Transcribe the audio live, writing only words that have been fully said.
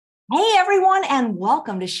Hey everyone, and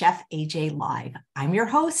welcome to Chef AJ Live. I'm your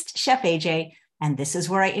host, Chef AJ, and this is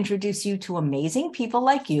where I introduce you to amazing people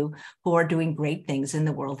like you who are doing great things in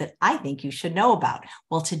the world that I think you should know about.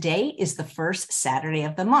 Well, today is the first Saturday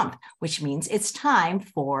of the month, which means it's time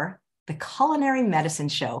for the Culinary Medicine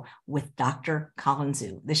Show with Dr. Colin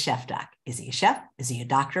Zhu, the Chef Doc. Is he a chef? Is he a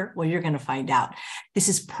doctor? Well, you're going to find out. This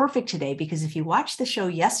is perfect today because if you watched the show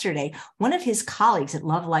yesterday, one of his colleagues at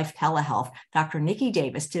Love Life Telehealth, Dr. Nikki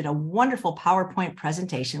Davis, did a wonderful PowerPoint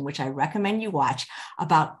presentation, which I recommend you watch,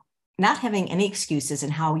 about not having any excuses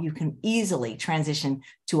and how you can easily transition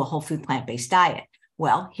to a whole food plant-based diet.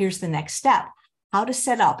 Well, here's the next step. How to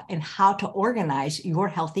set up and how to organize your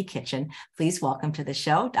healthy kitchen. Please welcome to the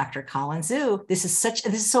show, Dr. Colin Zhu. This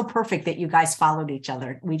is so perfect that you guys followed each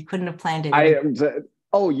other. We couldn't have planned it.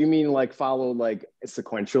 Oh, you mean like follow like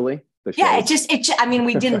sequentially? Yeah, I mean,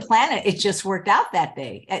 we didn't plan it. It just worked out that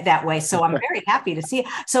way. So I'm very happy to see it.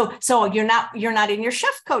 So you're not in your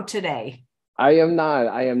chef coat today. I am not.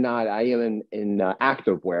 I am in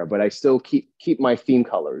activewear, but I still keep my theme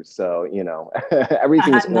colors. So,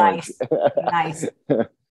 everything's nice. Nice.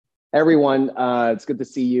 Everyone, it's good to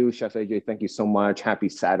see you. Chef AJ, thank you so much. Happy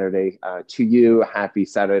Saturday to you. Happy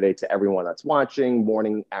Saturday to everyone that's watching,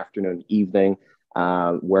 morning, afternoon, evening,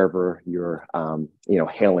 wherever you're,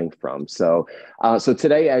 hailing from. So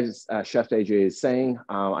today, as Chef AJ is saying,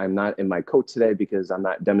 I'm not in my coat today because I'm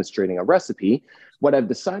not demonstrating a recipe. What I've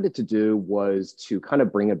decided to do was to kind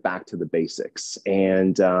of bring it back to the basics.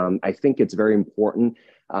 And I think it's very important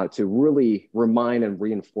to really remind and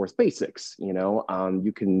reinforce basics.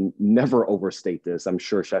 You can never overstate this. I'm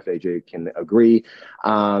sure Chef AJ can agree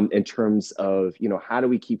in terms of, how do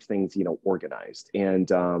we keep things, organized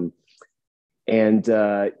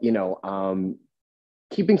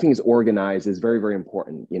keeping things organized is very, very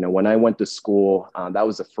important. When I went to school, that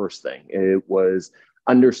was the first thing. It was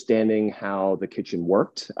understanding how the kitchen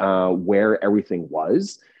worked, where everything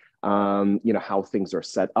was, how things are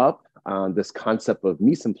set up. This concept of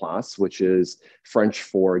mise en place, which is French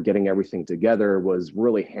for getting everything together, was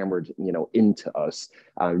really hammered, into us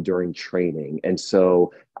during training. And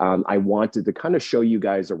so I wanted to kind of show you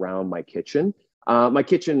guys around my kitchen. My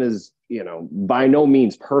kitchen is, by no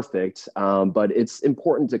means perfect, but it's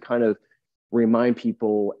important to kind of remind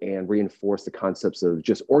people and reinforce the concepts of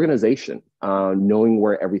just organization, knowing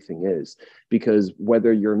where everything is. Because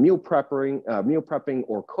whether you're meal prepping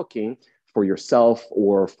or cooking for yourself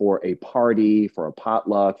or for a party, for a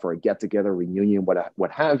potluck, for a get-together, reunion,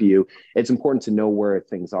 what have you, it's important to know where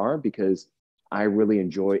things are because I really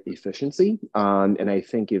enjoy efficiency. And I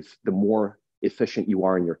think if the more efficient you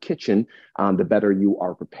are in your kitchen, the better you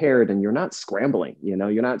are prepared and you're not scrambling,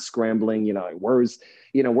 where's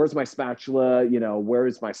my spatula,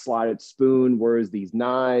 where's my slotted spoon, where's these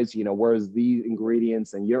knives, where's these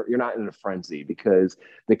ingredients, and you're not in a frenzy because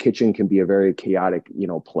the kitchen can be a very chaotic,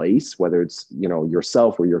 place, whether it's,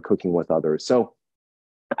 yourself or you're cooking with others. So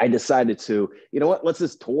I decided to, let's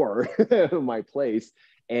just tour my place.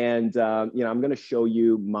 And, I'm going to show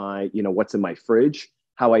you my, what's in my fridge,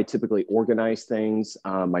 how I typically organize things,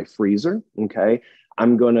 my freezer, okay?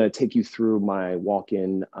 I'm gonna take you through my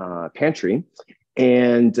walk-in pantry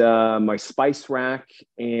and my spice rack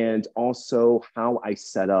and also how I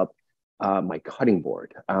set up my cutting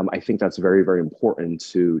board. I think that's very, very important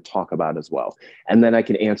to talk about as well. And then I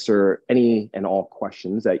can answer any and all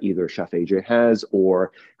questions that either Chef AJ has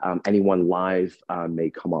or anyone live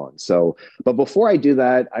may come on. So, but before I do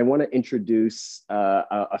that, I want to introduce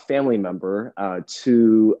a family member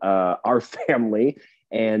to our family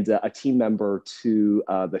and a team member to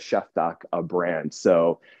the ChefDoc brand.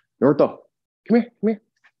 So, Naruto, come here.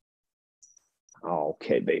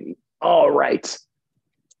 Okay, baby. All right.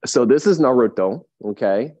 So this is Naruto,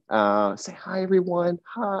 okay? Say hi, everyone.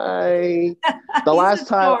 Hi. The last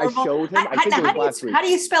time I showed him, I think it was last week. How do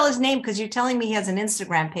you spell his name? Because you're telling me he has an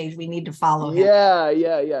Instagram page. We need to follow him.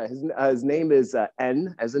 Yeah. His name is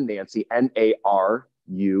N as in Nancy, Naruto.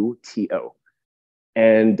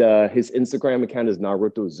 And his Instagram account is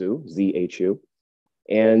Naruto Zhu, Z-H-U.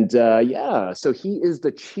 And so he is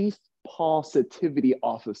the Chief Positivity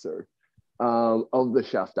Officer of the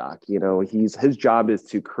ChefDoc. His job is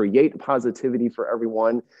to create positivity for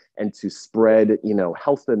everyone and to spread,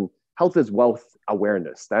 health is wealth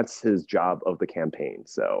awareness. That's his job of the campaign.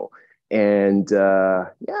 So, and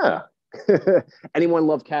anyone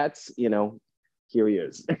love cats? Here he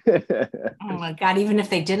is. Oh my God! Even if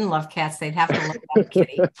they didn't love cats, they'd have to love that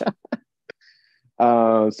kitty.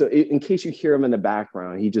 So in case you hear him in the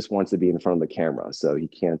background, he just wants to be in front of the camera, so he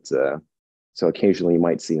can't. So occasionally you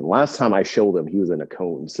might see him. Last time I showed him, he was in a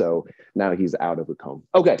cone. So now he's out of a cone.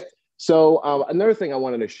 Okay. So another thing I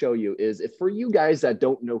wanted to show you is if for you guys that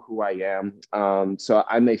don't know who I am, so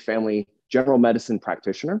I'm a family general medicine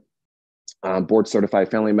practitioner, board certified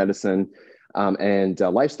family medicine and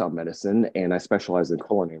lifestyle medicine, and I specialize in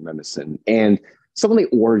culinary medicine. And some of the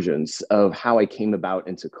origins of how I came about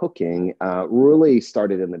into cooking really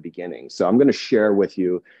started in the beginning. So I'm going to share with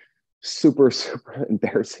you super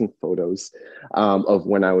embarrassing photos of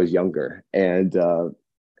when I was younger. And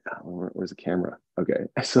where's the camera? Okay,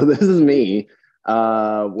 so this is me.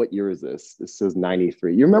 What year is this? This is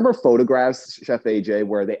 93. You remember photographs, Chef AJ,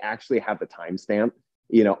 where they actually have the timestamp,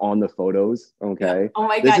 on the photos? Okay. Yeah. Oh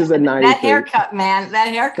my this God. is a 93. That haircut, man. That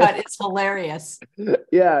haircut is hilarious.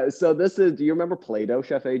 Yeah. So do you remember Play-Doh,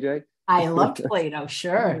 Chef AJ? I loved Play-Doh,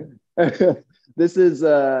 sure. This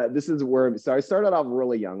is where, so I started off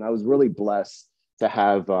really young. I was really blessed to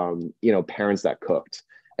have, parents that cooked.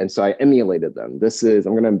 And so I emulated them. I'm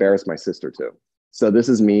going to embarrass my sister too. So this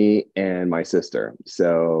is me and my sister.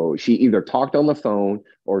 So she either talked on the phone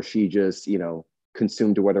or she just,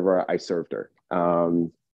 consumed whatever I served her.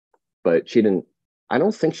 But I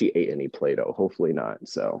don't think she ate any Play-Doh, hopefully not.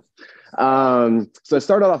 So I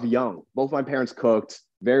started off young. Both my parents cooked,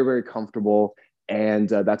 very, very comfortable. And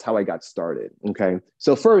that's how I got started. Okay.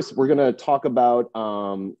 So first we're going to talk about,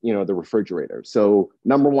 the refrigerator. So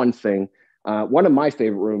number one thing, one of my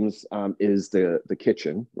favorite rooms is the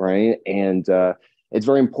kitchen, right? And it's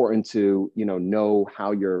very important to know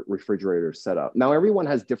how your refrigerator is set up. Now, everyone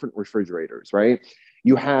has different refrigerators, right?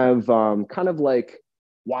 You have kind of like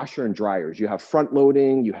washer and dryers. You have front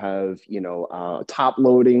loading, you have top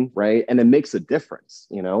loading, right? And it makes a difference,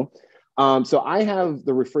 So I have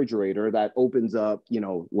the refrigerator that opens up,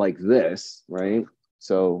 like this, right?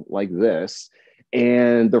 So like this.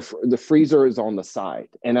 And the freezer is on the side.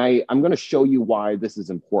 And I'm going to show you why this is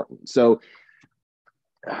important. So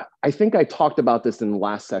I think I talked about this in the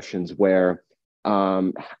last sessions where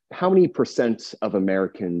how many percent of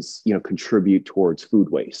Americans, contribute towards food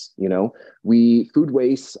waste? Food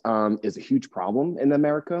waste is a huge problem in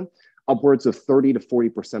America. Upwards of 30 to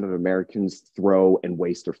 40% of Americans throw and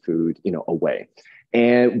waste their food, away.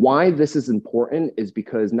 And why this is important is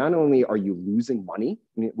because not only are you losing money,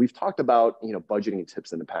 we've talked about, budgeting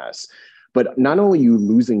tips in the past, but not only are you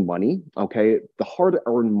losing money, okay, the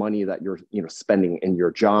hard-earned money that you're, spending in your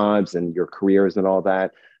jobs and your careers and all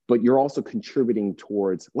that, but you're also contributing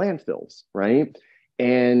towards landfills, right?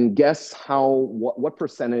 And guess what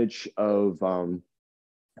percentage of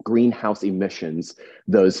greenhouse emissions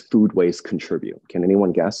does food waste contribute? Can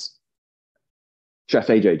anyone guess? Chef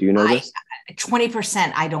AJ, do you know this?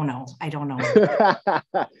 20%. I don't know.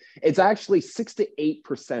 It's actually 6 to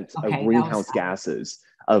 8% of greenhouse gases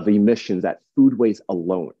of emissions at food waste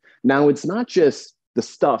alone. Now, it's not just the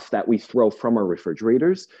stuff that we throw from our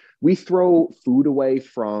refrigerators. We throw food away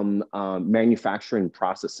from manufacturing and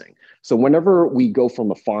processing. So whenever we go from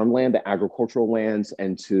the farmland, the agricultural lands,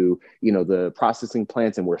 and to the processing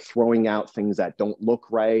plants, and we're throwing out things that don't look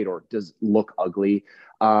right or does look ugly,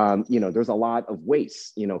 there's a lot of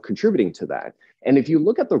waste, contributing to that. And if you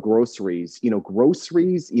look at the groceries,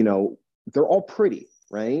 they're all pretty,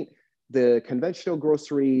 right? The conventional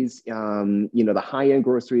groceries, the high-end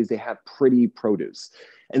groceries, they have pretty produce.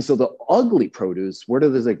 And so the ugly produce, where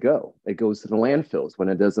does it go? It goes to the landfills when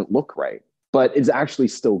it doesn't look right, but it's actually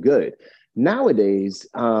still good. Nowadays,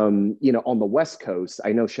 on the West Coast,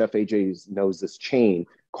 I know Chef AJ knows this chain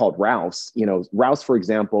called Ralph's. Ralph's, for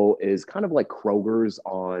example, is kind of like Kroger's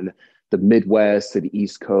on the Midwest to the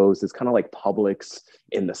East Coast. It's kind of like Publix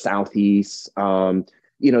in the Southeast.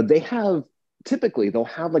 Typically they'll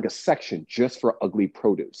have like a section just for ugly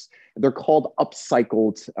produce. They're called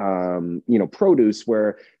upcycled, produce,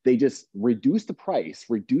 where they just reduce the price,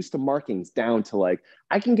 reduce the markings down to like,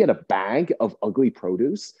 I can get a bag of ugly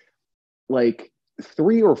produce, like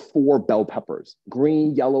 3 or 4 bell peppers,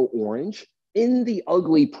 green, yellow, orange, in the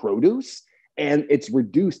ugly produce. And it's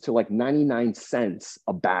reduced to like 99 cents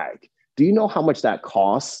a bag. Do you know how much that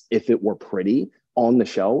costs if it were pretty on the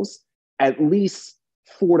shelves? At least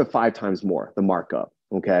 4 to 5 times more, the markup,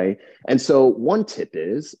 okay? And so one tip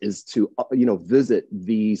is to, visit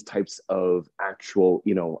these types of actual,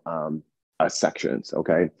 sections,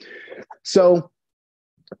 okay? So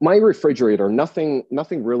my refrigerator, nothing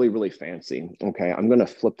really, really fancy, okay? I'm gonna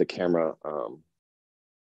flip the camera.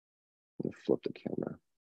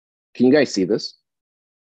 Can you guys see this?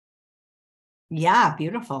 Yeah,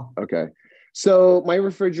 beautiful. Okay. So my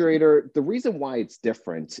refrigerator, the reason why it's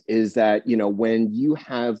different is that, when you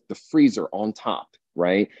have the freezer on top,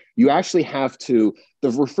 right, you actually have to,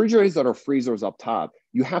 the refrigerators that are freezers up top,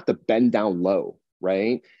 you have to bend down low,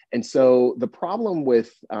 right? And so the problem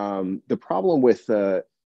with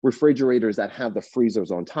refrigerators that have the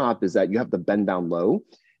freezers on top is that you have to bend down low.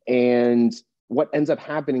 And what ends up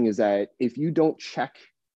happening is that if you don't check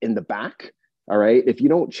in the back, all right, if you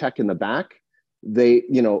don't check in the back,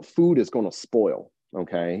 food is going to spoil.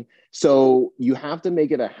 Okay. So you have to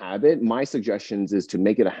make it a habit. My suggestions is to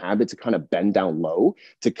make it a habit to kind of bend down low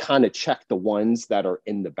to kind of check the ones that are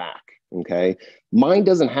in the back. Okay. Mine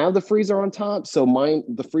doesn't have the freezer on top. So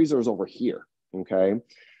the freezer is over here. Okay.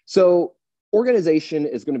 So organization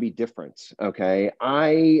is going to be different. Okay.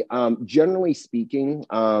 I, generally speaking,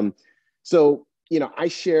 I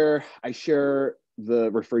share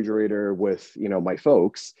the refrigerator with, my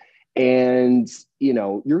folks. And,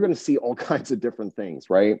 you're going to see all kinds of different things,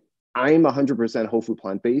 right? I'm 100% whole food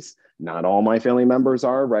plant-based. Not all my family members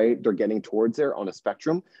are, right? They're getting towards there on a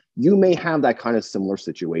spectrum. You may have that kind of similar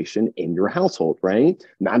situation in your household, right?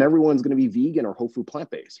 Not everyone's going to be vegan or whole food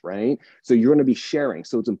plant-based, right? So you're going to be sharing.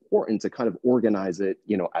 So it's important to kind of organize it,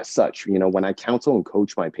 as such. When I counsel and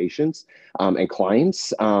coach my patients and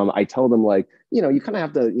clients, I tell them like, you kind of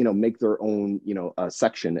have to, make their own,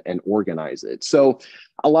 section and organize it. So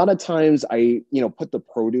a lot of times I, put the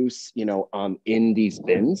produce, in these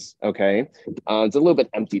bins. Okay. It's a little bit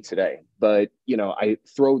empty today, but, I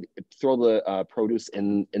throw the produce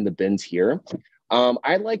in the bins here.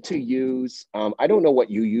 I like to use, I don't know what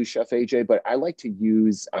you use, Chef AJ, but I like to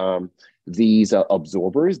use these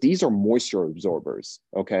absorbers. These are moisture absorbers.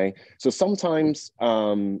 Okay. So sometimes,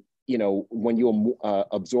 when you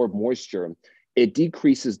absorb moisture, it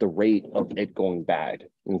decreases the rate of it going bad.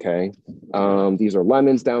 Okay. These are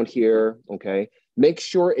lemons down here. Okay. Make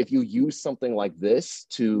sure if you use something like this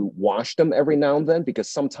to wash them every now and then, because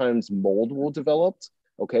sometimes mold will develop.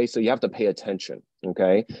 Okay. So you have to pay attention.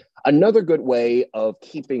 Okay. Another good way of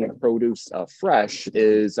keeping produce fresh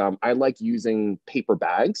is I like using paper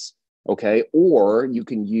bags. Okay. Or you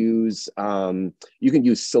can use silicone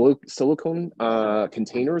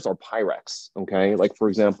containers or Pyrex. Okay. Like for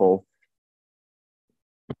example,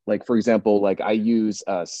 I use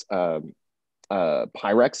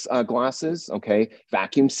Pyrex glasses. Okay,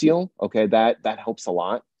 vacuum seal. Okay, that helps a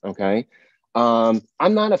lot. Okay, I'm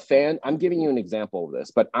not a fan. I'm giving you an example of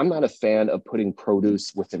this, but I'm not a fan of putting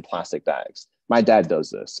produce within plastic bags. My dad does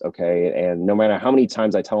this. Okay, and no matter how many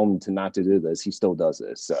times I tell him not to do this, he still does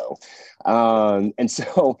this. So,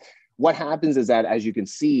 what happens is that, as you can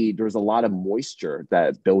see, there's a lot of moisture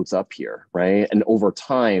that builds up here, right? And over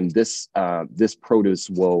time, this produce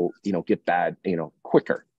will, get bad,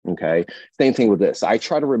 quicker. Okay. Same thing with this. I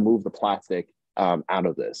try to remove the plastic out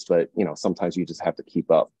of this, but sometimes you just have to keep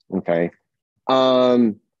up. Okay.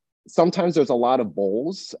 Sometimes there's a lot of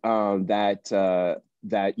bowls that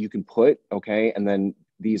you can put. Okay, and then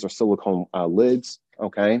these are silicone lids.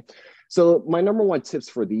 Okay. So my number one tips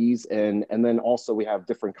for these, and then also we have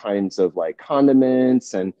different kinds of like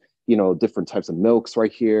condiments and, different types of milks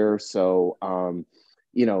right here. So,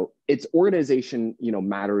 it's organization,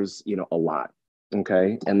 matters, a lot.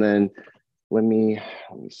 Okay. And then let me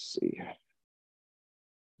see.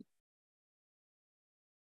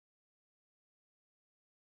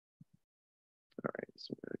 All right.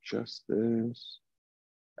 So I'm going to adjust this.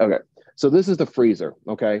 Okay. So this is the freezer.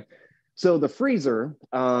 Okay. So the freezer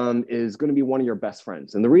is going to be one of your best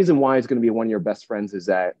friends. And the reason why it's going to be one of your best friends is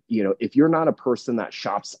that, if you're not a person that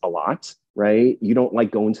shops a lot, right? You don't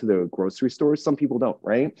like going to the grocery stores. Some people don't,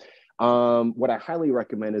 right? What I highly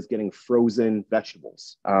recommend is getting frozen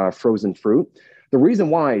vegetables, frozen fruit. The reason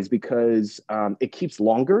why is because it keeps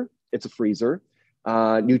longer. It's a freezer.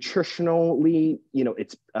 Nutritionally,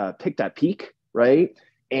 it's picked at peak, right?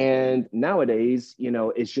 And nowadays,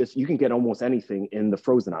 it's just, you can get almost anything in the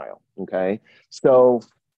frozen aisle. Okay. So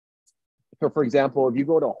for example, if you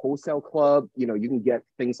go to a wholesale club, you can get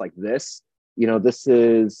things like this. This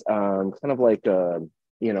is kind of like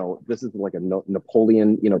this is like a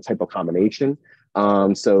Napoleon, type of combination.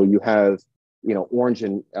 So you have, orange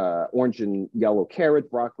and yellow carrots,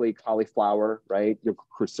 broccoli, cauliflower, right? Your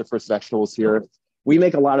cruciferous vegetables here. We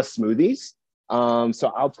make a lot of smoothies.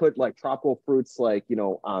 So I'll put like tropical fruits like,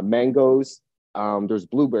 mangoes. There's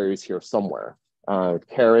blueberries here somewhere,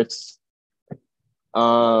 carrots.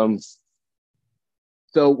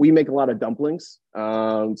 So we make a lot of dumplings.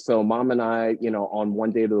 So mom and I, on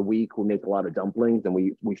one day of the week, we make a lot of dumplings and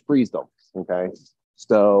we freeze them. Okay.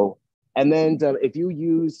 So, and then if you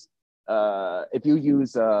use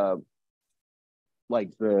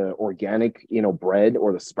like the organic, bread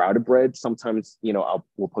or the sprouted bread, sometimes,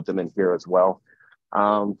 we'll put them in here as well.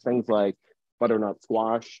 Things like butternut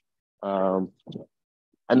squash. I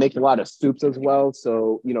make a lot of soups as well.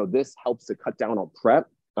 So, this helps to cut down on prep.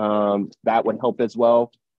 That would help as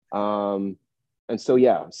well. And so,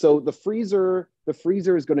 yeah, so the freezer the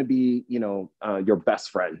freezer is going to be, your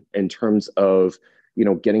best friend in terms of,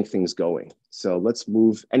 getting things going. So let's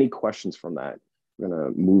move. Any questions from that? I'm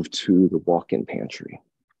going to move to the walk-in pantry.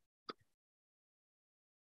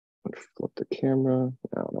 Flip the camera.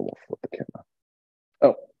 No, I won't flip the camera.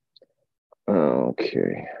 Oh,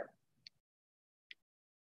 okay.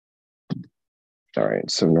 All right,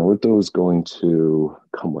 so Naruto is going to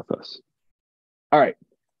come with us. All right,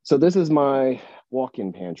 so this is my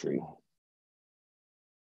walk-in pantry.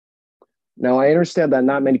 Now, I understand that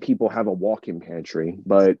not many people have a walk-in pantry,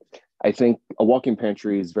 but I think a walk-in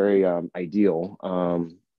pantry is very ideal,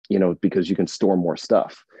 because you can store more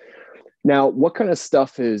stuff. Now, what kind of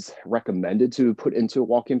stuff is recommended to put into a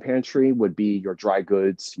walk-in pantry would be your dry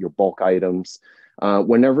goods, your bulk items.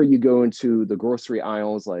 Whenever you go into the grocery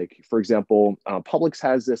aisles, like, for example, Publix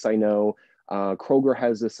has this, I know. Kroger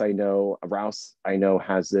has this, I know. Rouse, I know,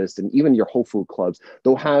 has this. And even your Whole Food Clubs,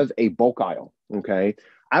 they'll have a bulk aisle, okay?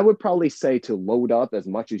 I would probably say to load up as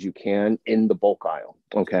much as you can in the bulk aisle,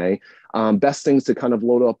 okay? Best things to kind of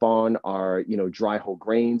load up on are, dry whole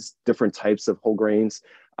grains, different types of whole grains.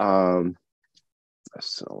 So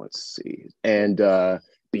let's see. And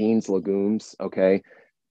beans, legumes, okay?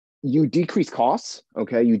 You decrease costs,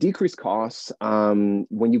 okay? You decrease costs.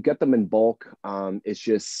 When you get them in bulk, it's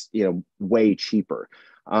just, way cheaper.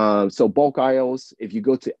 So bulk aisles, if you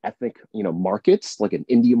go to ethnic, markets, like an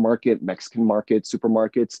Indian market, Mexican market,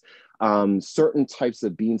 supermarkets, certain types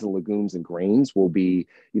of beans and legumes and grains will be,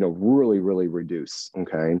 really, really reduced,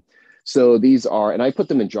 okay? So these are, and I put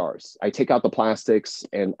them in jars. I take out the plastics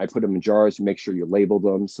and I put them in jars. You make sure you label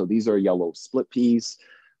them. So these are yellow split peas.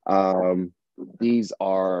 These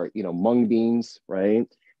are, mung beans, right?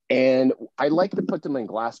 And I like to put them in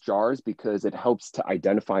glass jars because it helps to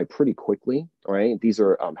identify pretty quickly, right? These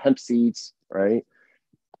are hemp seeds, right?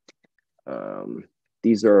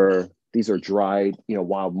 These are dried,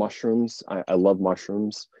 wild mushrooms. I love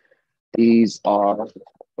mushrooms. These are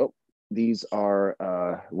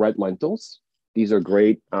red lentils. These are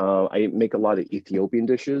great. I make a lot of Ethiopian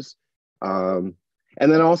dishes. And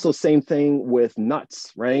then also same thing with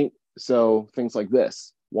nuts, right? So things like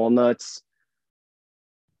this, walnuts.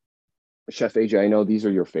 Chef AJ, I know these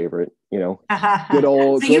are your favorite, good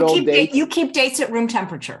old, so good old dates. You keep dates at room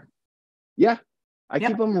temperature. Yeah, I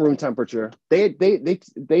keep them room temperature.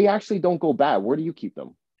 They actually don't go bad. Where do you keep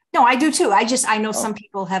them? No, I do too. I know some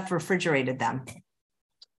people have refrigerated them.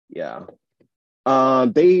 Yeah.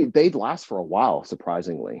 They last for a while,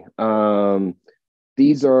 surprisingly.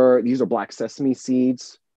 These are black sesame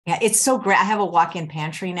seeds. Yeah, it's so great. I have a walk-in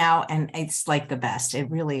pantry now, and it's like the best. It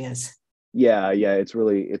really is. Yeah, it's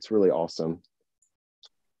really awesome.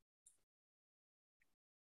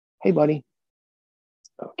 Hey, buddy.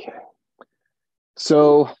 Okay.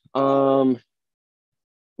 So, lots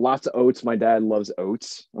of oats. My dad loves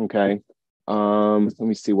oats. Okay. Let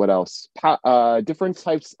me see what else. Different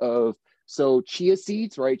types of, so chia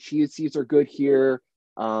seeds, right? Chia seeds are good here.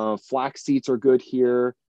 Flax seeds are good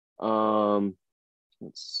here.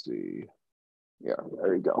 Let's see. Yeah,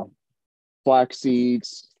 there you go. Flax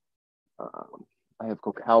seeds. I have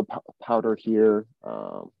cacao powder here.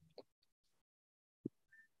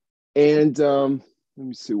 And let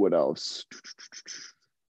me see what else.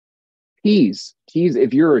 Teas.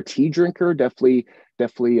 If you're a tea drinker, definitely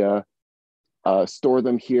store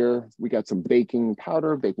them here. We got some baking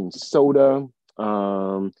powder, baking soda,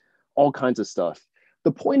 all kinds of stuff.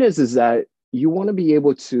 The point is that you want to be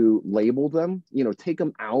able to label them, take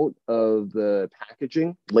them out of the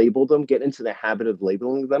packaging, label them, get into the habit of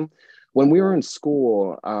labeling them. When we were in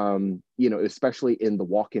school, especially in the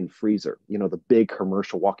walk-in freezer, the big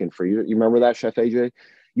commercial walk-in freezer, you remember that, Chef AJ?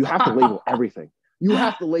 You have to label everything. You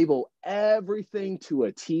have to label everything to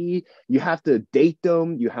a T. You have to date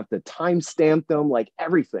them. You have to timestamp them, like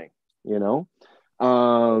everything,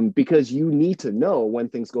 because you need to know when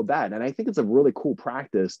things go bad. And I think it's a really cool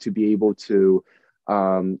practice to be able to,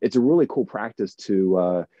 to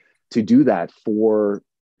do that for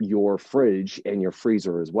your fridge and your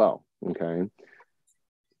freezer as well. Okay.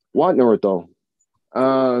 What, Naruto?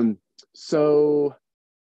 So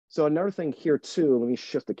another thing here too, let me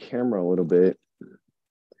shift the camera a little bit.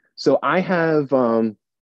 So I have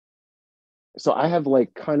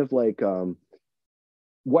like kind of like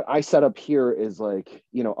what I set up here is like,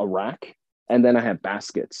 a rack, and then I have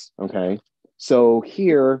baskets. Okay. So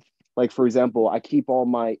here, like, for example, I keep all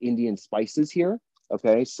my Indian spices here.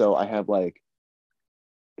 Okay. So I have like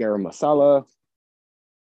garam masala.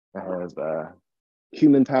 I have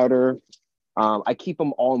cumin powder. I keep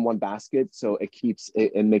them all in one basket, so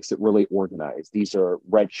it makes it really organized. These are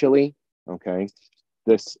red chili. Okay.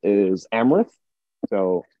 This is amaranth.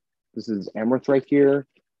 So This is amaranth right here.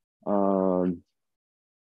 Turmeric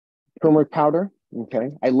powder.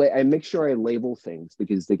 Okay, I make sure I label things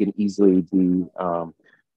because they can easily be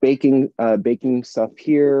baking stuff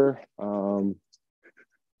here.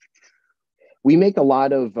 We make a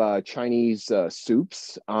lot of Chinese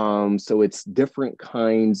soups, so it's different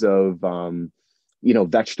kinds of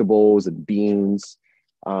vegetables and beans.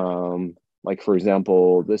 Like for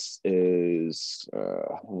example, this is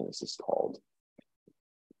what is this called?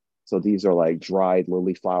 So these are like dried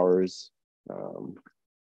lily flowers.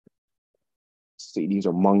 See, these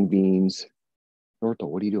are mung beans. Roberto,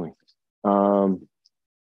 what are you doing?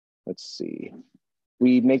 Let's see.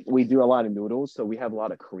 We do a lot of noodles, so we have a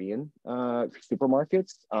lot of Korean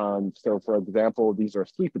supermarkets. So for example, these are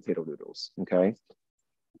sweet potato noodles. Okay.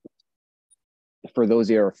 For those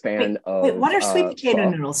who are a fan of what are sweet potato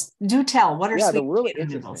noodles? Do tell. What are sweet really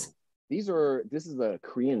potato noodles? This is a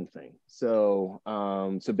Korean thing. So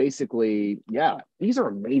so basically, yeah, these are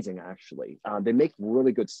amazing actually. They make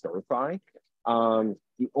really good stir fry. The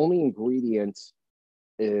only ingredient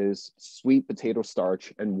is sweet potato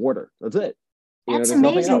starch and water. That's it. That's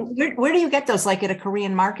amazing. Where do you get those? Like at a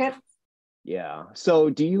Korean market? Yeah. So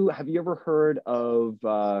have you ever heard of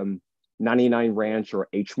 99 Ranch or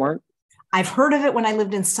H Mart? I've heard of it when I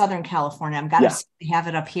lived in Southern California. I'm going to have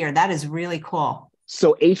it up here. That is really cool.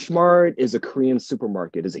 So H Mart is a Korean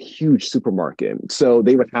supermarket, is a huge supermarket. So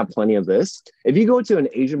they would have plenty of this. If you go to an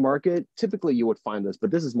Asian market, typically you would find this, but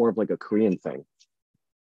this is more of like a Korean thing.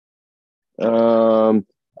 And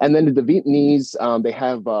then the Vietnamese, they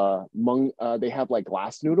have like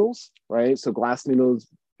glass noodles, right? So glass noodles,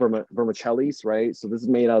 vermicellis, right? So this is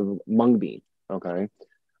made out of mung bean, okay?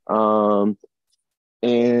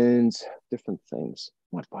 And different things.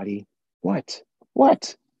 What, buddy? What?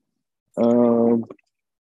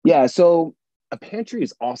 Yeah, so a pantry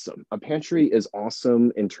is awesome. A pantry is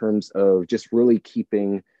awesome in terms of just really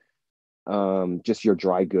keeping just your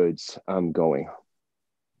dry goods going.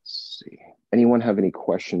 Let's see. Anyone have any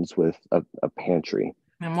questions with a pantry?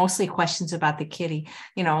 Mostly questions about the kitty.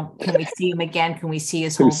 Can we see him again? Can we see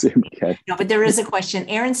his whole? No, but there is a question.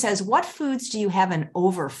 Aaron says, what foods do you have an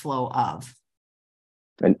overflow of?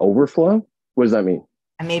 An overflow? What does that mean?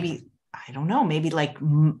 And maybe, I don't know, maybe like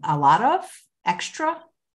a lot of extra?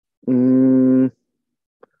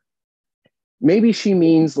 Maybe she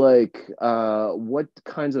means like, what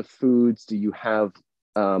kinds of foods do you have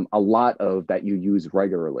a lot of that you use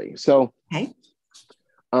regularly? So, okay.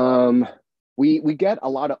 We get a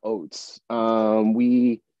lot of oats.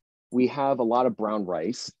 We have a lot of brown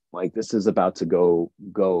rice. Like this is about to go.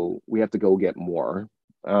 We have to go get more.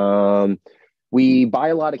 We buy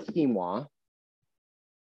a lot of quinoa. Let's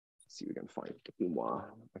see if we can find quinoa.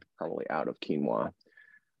 I'm probably out of quinoa.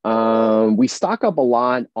 We stock up a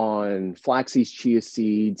lot on flax seeds, chia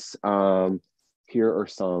seeds. Here are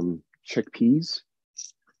some chickpeas.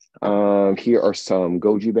 Here are some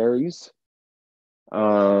goji berries.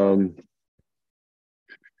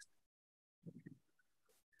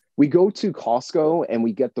 We go to Costco and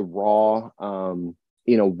we get the raw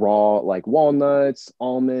like walnuts,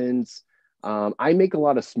 almonds. I make a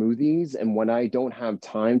lot of smoothies, and when I don't have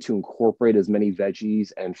time to incorporate as many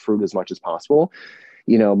veggies and fruit as much as possible,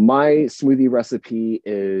 my smoothie recipe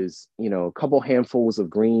is, a couple handfuls of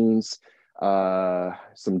greens,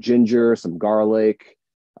 some ginger, some garlic,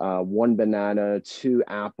 1 banana, 2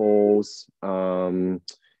 apples, and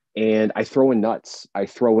I throw in nuts. I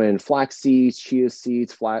throw in flax seeds, chia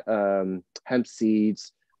seeds, hemp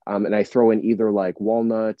seeds, and I throw in either like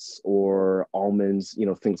walnuts or almonds,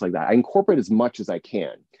 things like that. I incorporate as much as I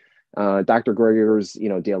can. Dr. Greger's,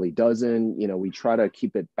 daily dozen, we try to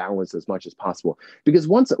keep it balanced as much as possible. Because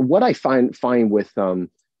what I find with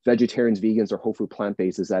vegetarians, vegans, or whole food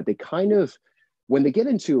plant-based is that they kind of, when they get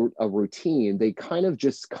into a routine, they kind of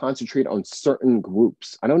just concentrate on certain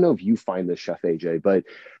groups. I don't know if you find this, Chef AJ, but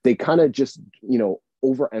they kind of just,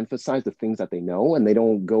 overemphasize the things that they know, and they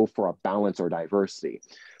don't go for a balance or diversity.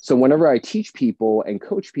 So whenever I teach people and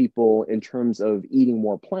coach people in terms of eating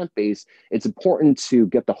more plant-based, it's important to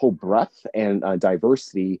get the whole breadth and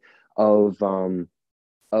diversity of the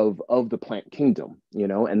plant kingdom,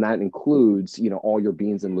 and that includes, all your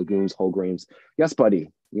beans and legumes, whole grains. Yes, buddy,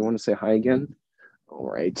 you want to say hi again? All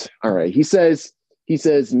right. He says,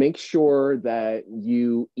 make sure that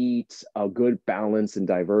you eat a good balance and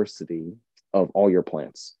diversity of all your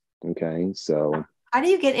plants. Okay. So how do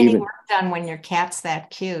you get any work done when your cat's that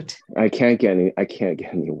cute? I can't get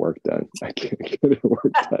any work done. I can't get any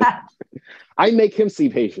work done. I make him see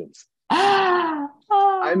patience.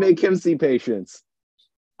 I make him see patience.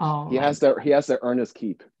 Oh, he has to earn his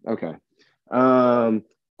keep. Okay.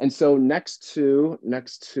 And so next to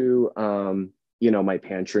my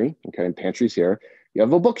pantry, okay, pantry's here, you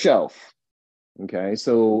have a bookshelf. Okay,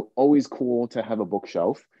 so always cool to have a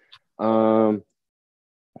bookshelf.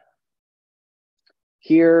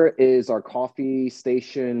 Here is our coffee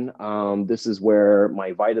station. This is where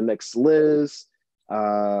my Vitamix lives.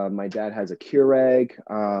 My dad has a Keurig.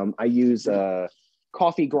 I use a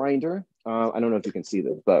coffee grinder. I don't know if you can see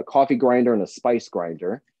this, but coffee grinder and a spice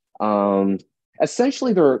grinder.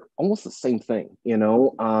 Essentially, they're almost the same thing.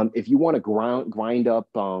 If you want to grind up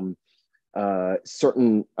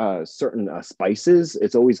certain spices,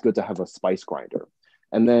 it's always good to have a spice grinder.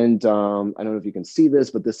 And then I don't know if you can see this,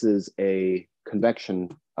 but this is a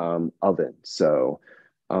convection oven. So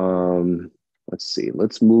let's see.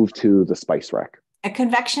 Let's move to the spice rack. A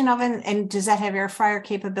convection oven, and does that have air fryer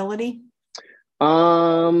capability?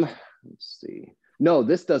 Let's see. No,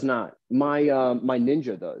 this does not. My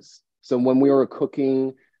Ninja does. So when we were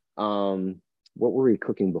cooking, what were we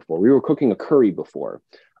cooking before? We were cooking a curry before,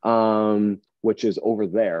 which is over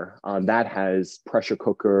there. That has pressure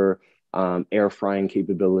cooker, air frying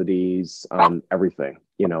capabilities, everything,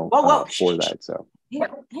 for that. So,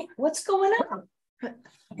 hey, what's going on?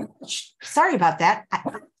 Sorry about that.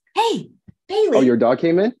 Hey, Bailey. Oh, your dog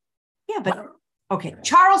came in? Yeah, but okay.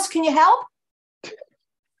 Charles, can you help?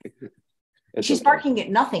 She's barking at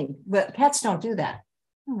nothing, but pets don't do that.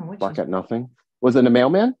 I don't know what bark at nothing? Was it a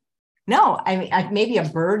mailman? No, I mean, maybe a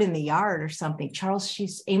bird in the yard or something. Charles,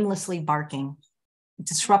 she's aimlessly barking,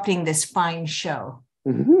 disrupting this fine show.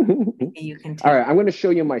 You can All right, I'm going to show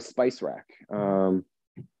you my spice rack.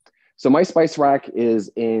 So my spice rack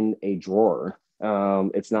is in a drawer.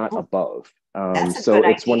 It's not above. That's a so good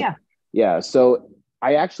it's idea. Yeah. So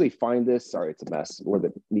I actually find this. Sorry, it's a mess. A little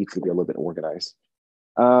bit needs to be a little bit organized.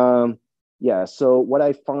 Yeah. So what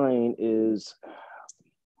I find is,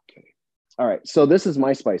 okay. All right. So this is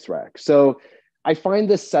my spice rack. So I find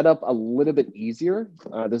this setup a little bit easier.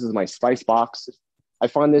 This is my spice box. I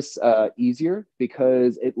find this easier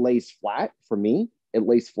because it lays flat for me. It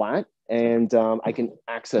lays flat, and I can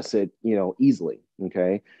access it, easily.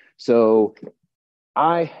 Okay, so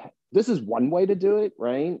this is one way to do it,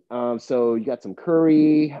 right? So you got some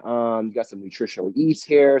curry, you got some nutritional yeast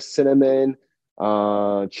here, cinnamon,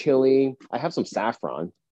 chili. I have some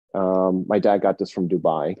saffron. My dad got this from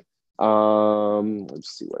Dubai. Let's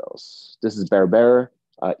see what else. This is berber,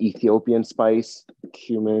 Ethiopian spice,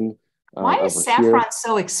 cumin. Why is saffron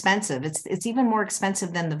so expensive? It's even more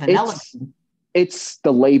expensive than the vanilla. It's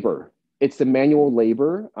the labor. It's the manual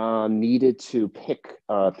labor needed to pick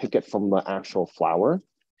it from the actual flower.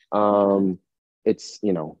 It's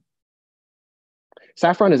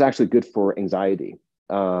saffron is actually good for anxiety.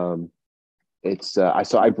 So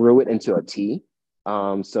I brew it into a tea.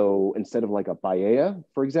 So instead of like a paella,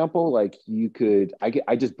 for example, like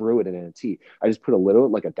I just brew it in a tea. I just put a little,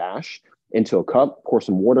 like a dash, into a cup, pour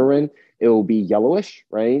some water in. It will be yellowish,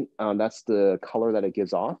 right? That's the color that it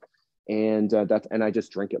gives off, and I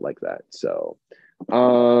just drink it like that. So,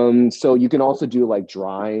 so you can also do like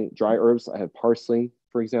dry herbs. I have parsley,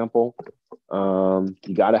 for example.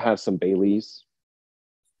 You got to have some bay leaves.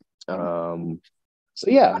 So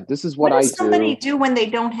yeah, this is what I do. What does somebody do when they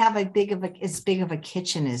don't have as big of a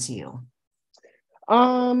kitchen as you?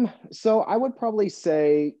 So I would probably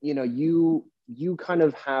say, you kind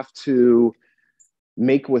of have to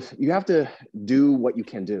you have to do what you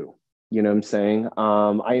can do. You know what I'm saying?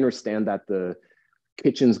 I understand that the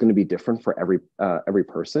kitchen is going to be different for every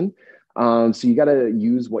person. So you got to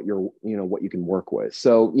use what you can work with.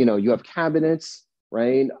 So, you have cabinets,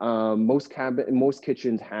 right? Most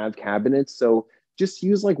kitchens have cabinets. So just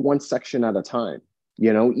use like one section at a time,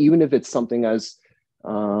 even if it's something as,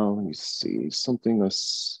 let me see, something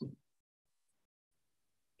as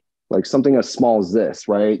small as this,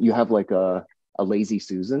 right? You have like a Lazy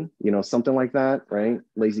Susan, something like that, right?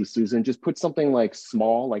 Lazy Susan, just put something like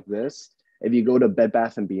small like this. If you go to Bed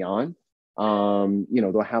Bath and Beyond,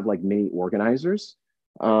 they'll have like mini organizers.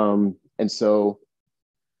 And so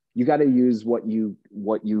you got to use what you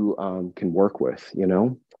can work with,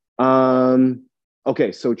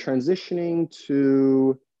 Okay, so transitioning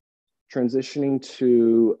to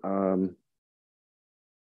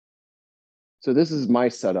so this is my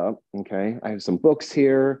setup, okay? I have some books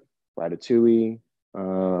here, Ratatouille.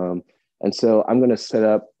 And so I'm gonna set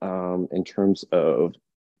up in terms of—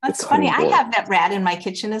 That's funny, I have that rat in my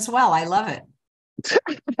kitchen as well. I love it.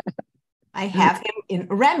 I have him in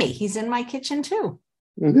Remy, he's in my kitchen too.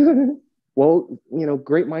 Well,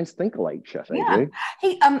 great minds think alike, Chef Yeah. AJ.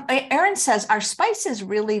 Hey, Aaron says, are spices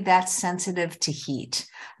really that sensitive to heat?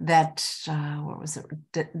 That what was it?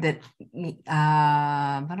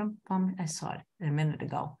 I saw it a minute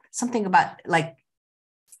ago. Something about like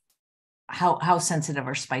how sensitive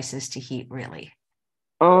are spices to heat, really?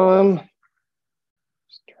 Um,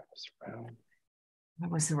 just turn this around.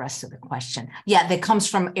 What was the rest of the question? Yeah, that comes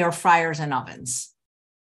from air fryers and ovens.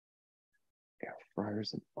 Air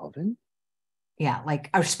fryers and oven? Yeah, like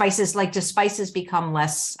are spices, like do spices become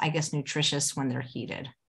less, I guess, nutritious when they're heated?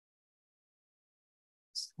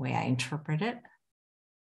 That's the way I interpret it.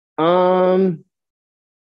 Um,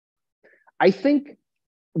 I think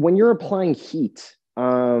when you're applying heat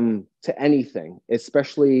to anything,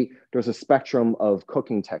 especially there's a spectrum of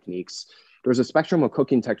cooking techniques. There's a spectrum of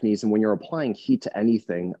cooking techniques, and when you're applying heat to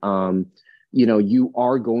anything, you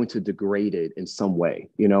are going to degrade it in some way.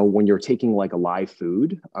 When you're taking like a live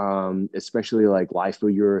food, especially like live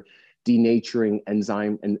food, you're denaturing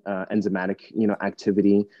enzyme and enzymatic,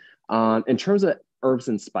 activity. In terms of herbs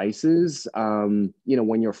and spices,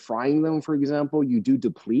 when you're frying them, for example, you do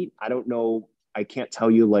deplete. I don't know. I can't tell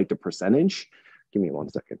you like the percentage. Give me 1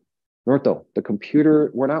 second. Norto, the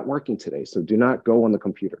computer, we're not working today, so do not go on the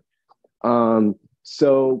computer.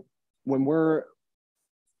 So when we're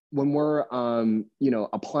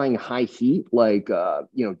applying high heat, like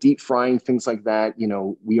deep frying, things like that,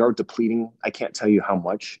 we are depleting. I can't tell you how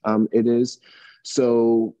much it is.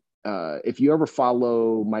 So if you ever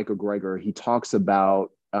follow Michael Greger, he talks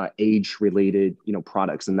about age related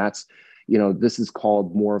products, and that's this is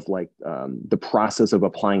called more of like the process of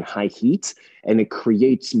applying high heat, and it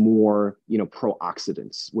creates more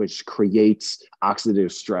pro-oxidants, which creates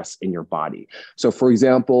oxidative stress in your body. So for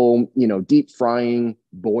example, deep frying,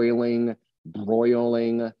 boiling,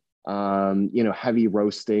 broiling, heavy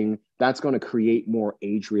roasting, that's going to create more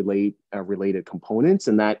age related components,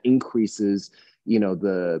 and that increases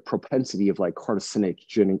the propensity of like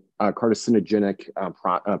carcinogenic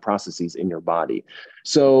processes in your body.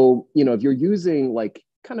 So if you're using like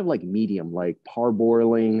kind of like medium, like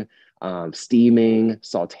parboiling, steaming,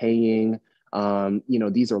 sautéing,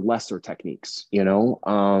 these are lesser techniques,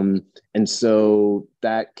 and so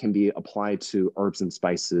that can be applied to herbs and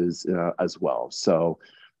spices as well. So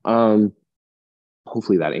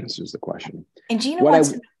hopefully that answers the question. And Gina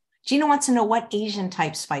wants to know, what Asian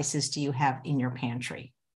type spices do you have in your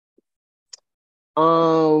pantry?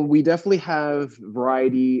 We definitely have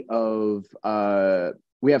variety of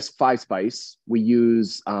we have 5 spice. We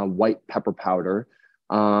use white pepper powder.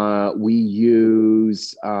 We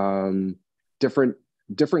use different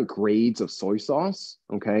grades of soy sauce.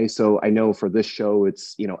 Okay, so I know for this show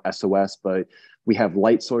it's SOS, but we have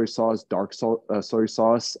light soy sauce, dark soy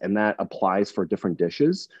sauce, and that applies for different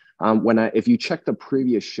dishes. If you check the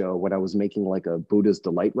previous show, when I was making like a Buddha's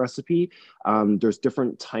Delight recipe, there's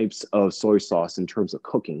different types of soy sauce in terms of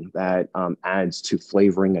cooking that adds to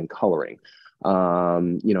flavoring and coloring,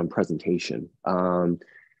 and presentation.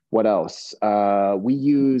 What else?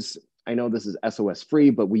 I know this is SOS free,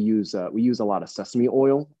 but we use a lot of sesame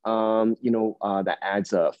oil, that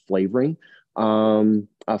adds flavoring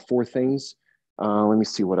for things. Let me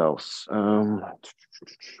see what else.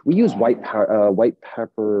 We use white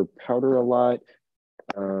pepper powder a lot.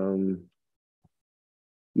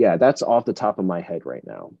 Yeah, that's off the top of my head right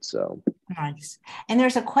now. So nice. And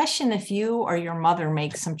there's a question, if you or your mother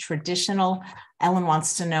make some traditional, Ellen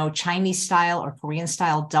wants to know, Chinese style or Korean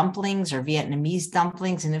style dumplings or Vietnamese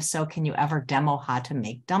dumplings, and if so, can you ever demo how to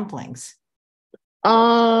make dumplings?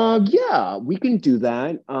 Yeah, we can do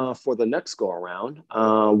that for the next go around.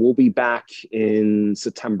 We'll be back in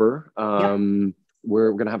September. Yep.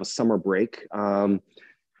 We're gonna have a summer break. And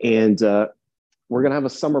we're gonna have a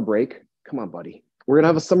summer break. Come on, buddy. We're gonna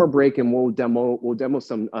have a summer break, and we'll demo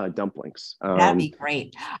some dumplings. That'd be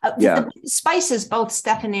great. Yeah. The spices, both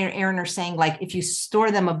Stephanie and Aaron are saying, like, if you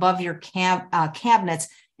store them above your cabinets,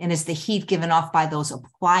 and is the heat given off by those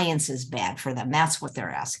appliances bad for them? That's what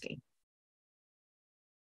they're asking.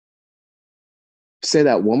 Say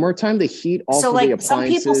that one more time. The heat off of the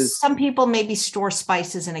appliances. Some people maybe store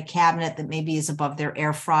spices in a cabinet that maybe is above their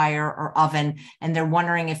air fryer or oven, and they're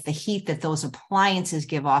wondering if the heat that those appliances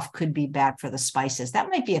give off could be bad for the spices.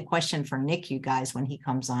 That might be a question for Nick, you guys, when he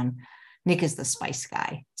comes on. Nick is the spice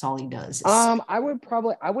guy. That's all he does. I would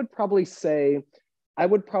probably say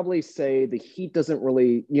the heat doesn't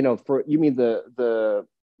really, you mean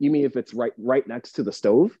if it's right next to the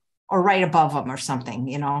stove? Or right above them or something,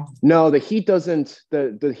 No, the heat doesn't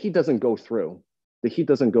go through. The heat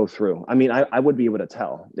doesn't go through. I mean, I would be able to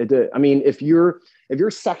tell. I mean, if you're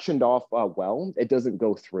sectioned off well, it doesn't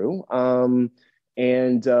go through.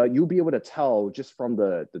 And you'll be able to tell just from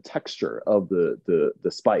the texture of the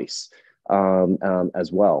spice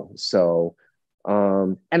as well. So,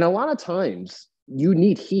 and a lot of times you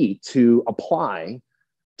need heat to apply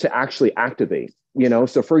to actually activate.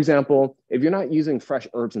 So for example, if you're not using fresh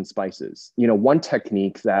herbs and spices, one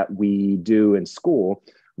technique that we do in school,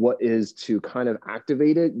 what is to kind of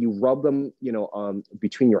activate it, you rub them,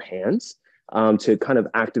 between your hands, to kind of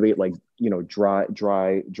activate, like,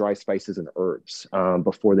 dry spices and herbs,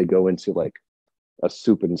 before they go into like a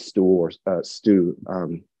soup and stew or stew,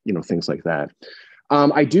 things like that.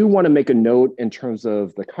 I do want to make a note in terms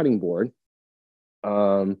of the cutting board.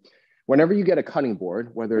 Whenever you get a cutting board,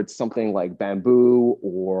 whether it's something like bamboo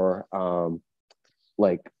or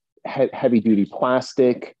like heavy duty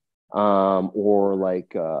plastic, or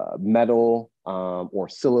like metal, or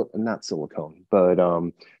not silicone, but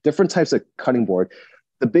different types of cutting board.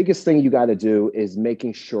 The biggest thing you got to do is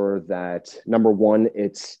making sure that, number one,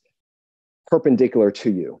 it's perpendicular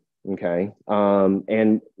to you. Okay.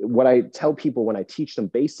 And what I tell people when I teach them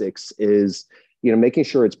basics is, making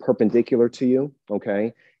sure it's perpendicular to you.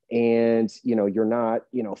 Okay. And, you're not,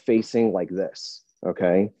 facing like this.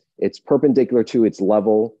 Okay. It's perpendicular to, its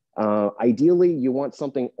level. Ideally, you want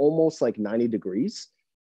something almost like 90 degrees.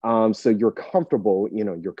 So you're comfortable,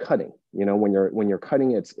 you're cutting, when you're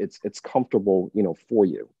cutting, it's comfortable, for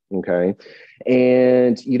you. Okay.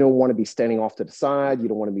 And you don't want to be standing off to the side. You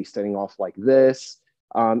don't want to be standing off like this.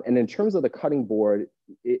 And in terms of the cutting board,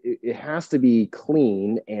 it has to be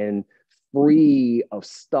clean and free of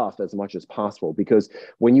stuff as much as possible, because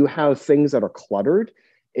when you have things that are cluttered,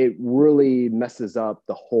 it really messes up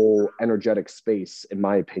the whole energetic space, in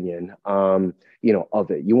my opinion, of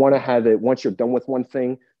it. You want to have it, once you're done with one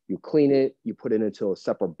thing, you clean it, you put it into a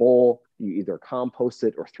separate bowl, you either compost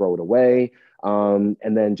it or throw it away, and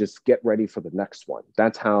then just get ready for the next one.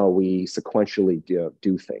 That's how we sequentially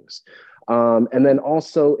do things. And then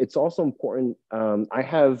also, it's also important, I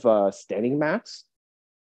have standing mats.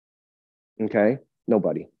 Okay,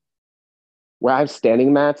 nobody. Where I have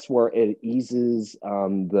standing mats, where it eases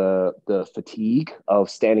the fatigue of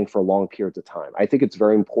standing for long periods of time. I think it's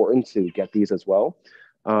very important to get these as well.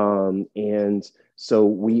 And so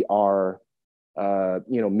we are,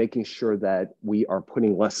 making sure that we are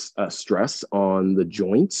putting less stress on the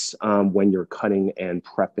joints when you're cutting and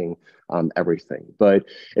prepping everything. But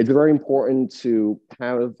it's very important to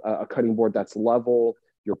have a cutting board that's level,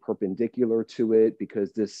 you're perpendicular to it,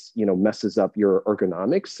 because this, messes up your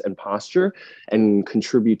ergonomics and posture and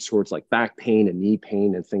contributes towards like back pain and knee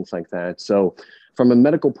pain and things like that. So from a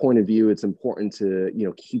medical point of view, it's important to,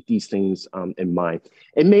 keep these things in mind.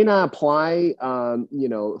 It may not apply,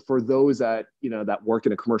 for those that, that work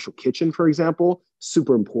in a commercial kitchen, for example,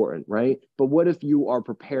 super important, right? But what if you are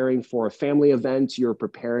preparing for a family event, you're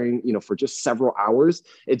preparing, for just several hours?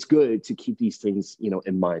 It's good to keep these things,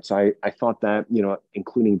 in mind. So I thought that,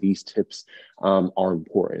 including these tips are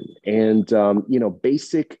important. And,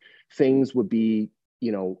 basic things would be,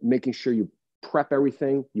 making sure you prep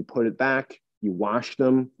everything, you put it back, you wash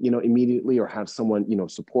them, immediately, or have someone,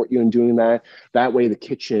 support you in doing that. That way the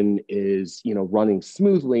kitchen is, running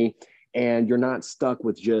smoothly, and you're not stuck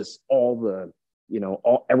with just all the,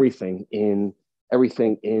 everything in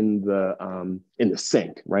the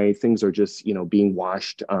sink, right? Things are just, being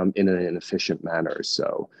washed in an efficient manner.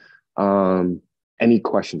 So any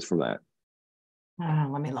questions from that?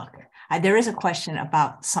 Let me look. There is a question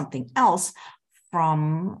about something else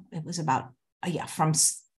from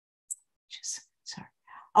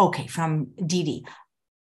Dee Dee.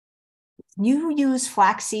 You use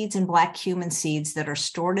flax seeds and black cumin seeds that are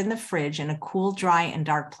stored in the fridge in a cool, dry, and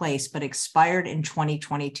dark place, but expired in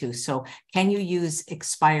 2022. So can you use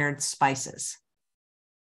expired spices?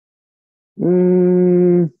 They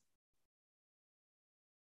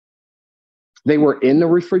were in the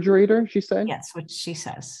refrigerator, she said? Yes, which she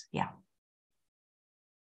says, yeah.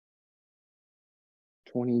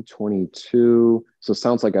 2022. So it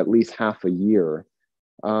sounds like at least half a year.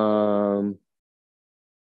 Half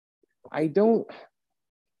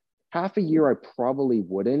a year, I probably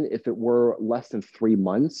wouldn't. If it were less than 3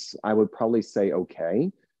 months, I would probably say,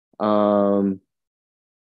 okay. One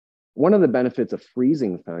of the benefits of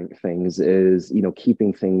freezing things is,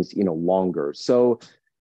 keeping things, longer. So,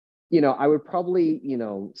 I would probably,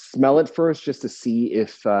 smell it first just to see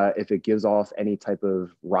if it gives off any type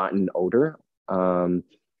of rotten odor.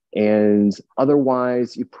 And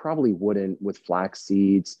otherwise, you probably wouldn't with flax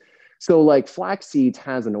seeds. So like flax seeds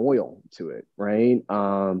has an oil to it, right?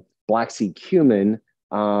 Black seed cumin,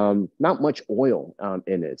 not much oil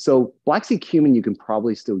in it. So black seed cumin you can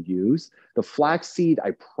probably still use. The flax seed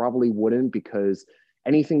I probably wouldn't, because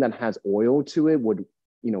anything that has oil to it would,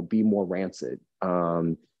 be more rancid.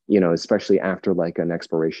 Especially after like an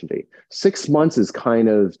expiration date. 6 months is kind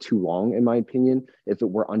of too long, in my opinion. If it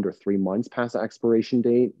were under 3 months past the expiration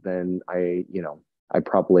date, then I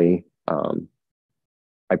probably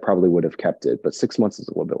would have kept it. But 6 months is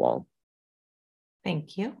a little bit long.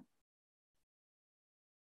 Thank you.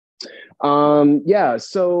 Yeah,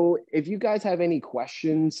 so if you guys have any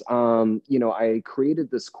questions, I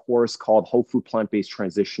created this course called Whole Food Plant-Based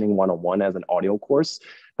Transitioning 101 as an audio course.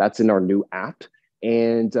 That's in our new app.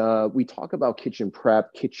 And we talk about kitchen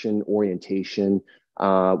prep, kitchen orientation,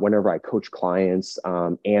 whenever I coach clients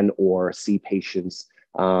and or see patients,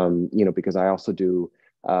 because I also do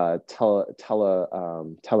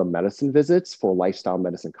telemedicine visits for lifestyle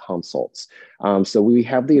medicine consults. So we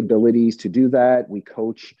have the abilities to do that. We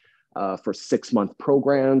coach for 6-month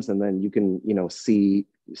programs, and then you can, see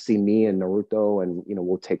me and Naruto, and,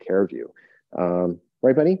 we'll take care of you.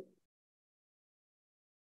 Right, Benny?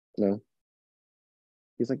 No?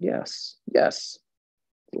 He's like, yes,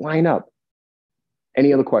 line up.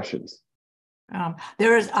 Any other questions?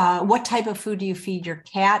 What type of food do you feed your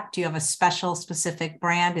cat? Do you have a specific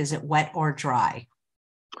brand? Is it wet or dry?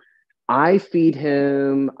 I feed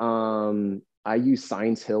him, I use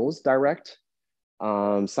Science Hills Direct.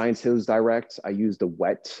 Science Hills Direct, I use the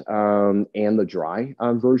wet and the dry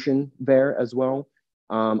version there as well.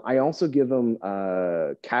 I also give them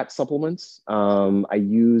cat supplements. I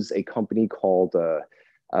use a company called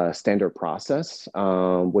Standard Process,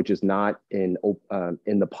 which is not in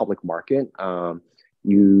the public market.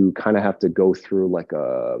 You kind of have to go through like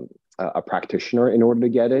a practitioner in order to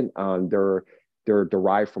get it. They're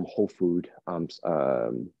derived from whole food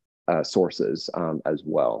sources as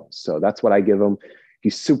well. So that's what I give him.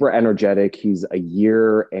 He's super energetic. He's a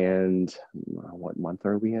year and what month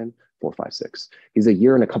are we in? 4, 5, 6. He's a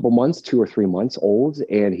year and a couple months, 2 or 3 months old,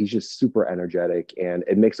 and he's just super energetic, and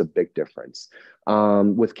it makes a big difference.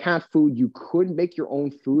 With cat food, you could make your own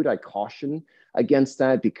food. I caution against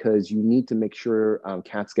that because you need to make sure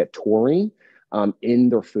cats get taurine in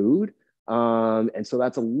their food. And so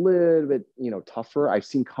that's a little bit, tougher. I've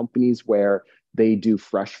seen companies where they do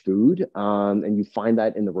fresh food, and you find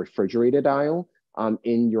that in the refrigerated aisle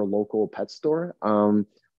in your local pet store.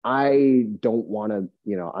 I don't want to,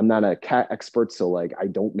 I'm not a cat expert, so like I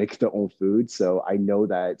don't make their own food. So I know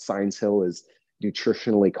that Science Hill is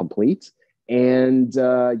nutritionally complete. And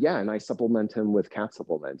and I supplement him with cat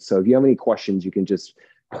supplements. So if you have any questions, you can just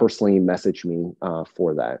personally message me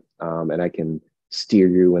for that. And I can steer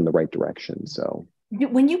you in the right direction. So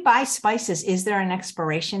when you buy spices, is there an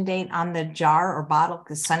expiration date on the jar or bottle?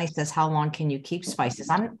 Because Sunny says, how long can you keep spices?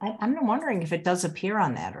 I'm wondering if it does appear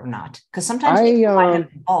on that or not. Because sometimes they buy it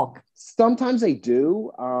in bulk. Sometimes they do.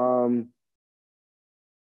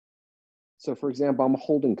 So for example, I'm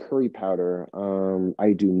holding curry powder.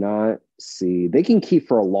 I do not see, they can keep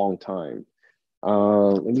for a long time.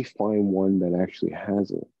 Let me find one that actually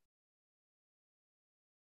has it.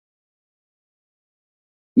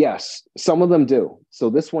 Yes, some of them do. So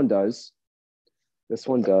this one does. This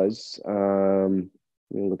one does. Let me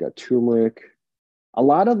look at turmeric. A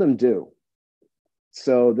lot of them do.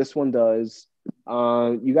 So this one does.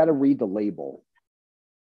 You got to read the label.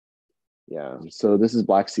 Yeah. So this is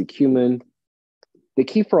black sea cumin. They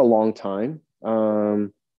keep for a long time.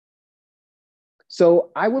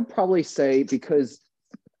 So I would probably say, because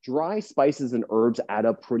dry spices and herbs add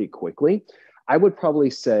up pretty quickly, I would probably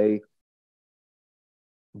say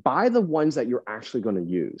buy the ones that you're actually going to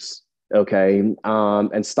use, okay?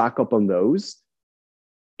 And stock up on those.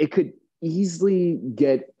 It could easily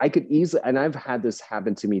and I've had this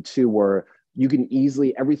happen to me too, where you can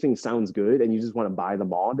easily, everything sounds good and you just want to buy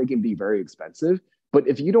them all. They can be very expensive, but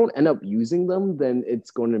if you don't end up using them, then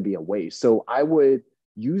it's going to be a waste. So I would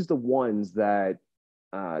use the ones that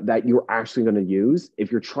you're actually going to use.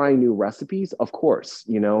 If you're trying new recipes, of course,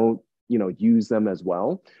 use them as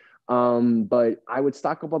well. But I would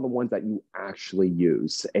stock up on the ones that you actually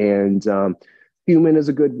use. And cumin is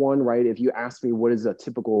a good one, right? If you ask me what is a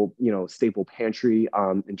typical, staple pantry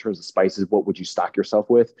in terms of spices, what would you stock yourself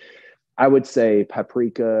with? I would say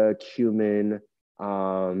paprika, cumin.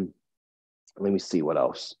 Let me see what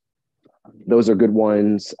else. Those are good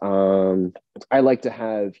ones. I like to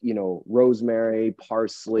have, rosemary,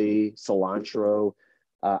 parsley, cilantro.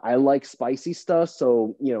 I like spicy stuff.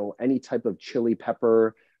 So, any type of chili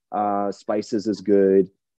pepper, spices is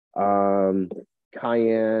good. Cayenne,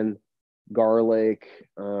 garlic.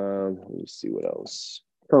 Let me see what else.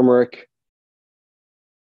 Turmeric,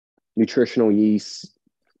 nutritional yeast.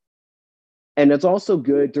 And it's also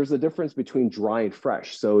good. There's a difference between dry and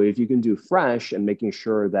fresh. So if you can do fresh and making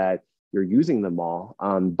sure that you're using them all,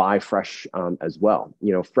 buy fresh as well.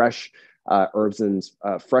 You know, fresh herbs and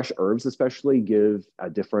fresh herbs especially give a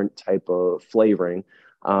different type of flavoring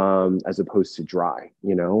as opposed to dry,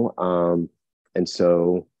 you know? And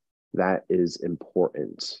so that is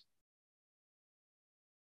important.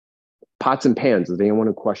 Pots and pans. Does anyone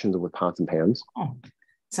have questions with pots and pans? Oh,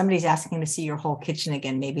 somebody's asking to see your whole kitchen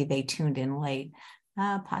again. Maybe they tuned in late.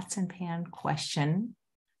 Pots and pan question.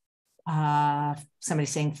 Somebody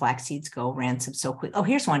saying flax seeds go rancid so quick. Oh,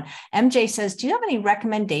 here's one. MJ says, do you have any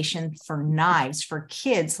recommendation for knives for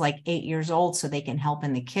kids like 8 years old so they can help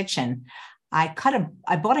in the kitchen? I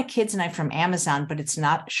bought a kid's knife from Amazon, but it's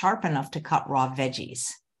not sharp enough to cut raw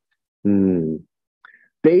veggies.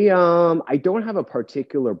 I don't have a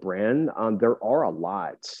particular brand. There are a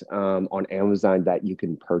lot on Amazon that you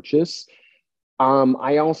can purchase.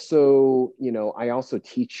 I also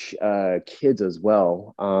teach kids as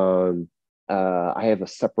well. I have a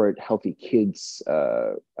separate healthy kids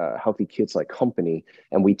like company,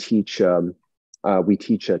 and we teach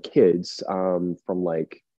kids from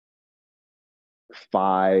like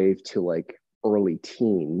 5 to like early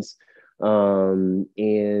teens,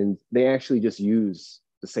 and they actually just use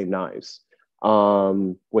the same knives.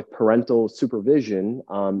 With parental supervision,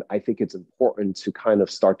 I think it's important to kind of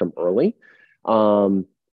start them early.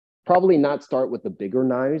 Probably not start with the bigger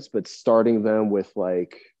knives, but starting them with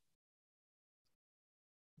like,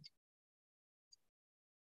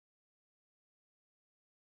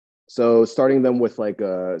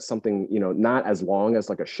 something, you know, not as long as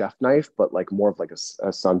like a chef knife, but like more of like a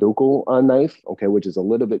sanduku knife, okay, which is a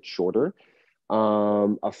little bit shorter.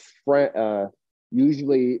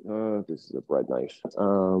 Usually, this is a bread knife.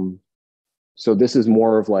 So this is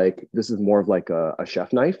more of like a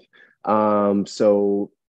chef knife.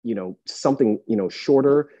 So, you know, something, you know,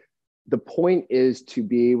 shorter. The point is to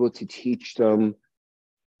be able to teach them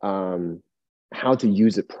how to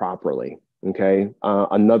use it properly. Okay.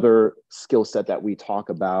 Another skill set that we talk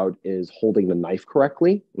about is holding the knife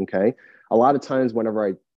correctly. Okay. A lot of times whenever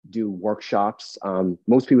I do workshops,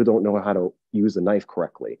 most people don't know how to use the knife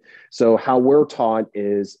correctly. So how we're taught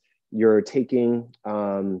is you're taking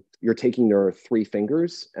your 3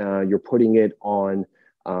 fingers, you're putting it on,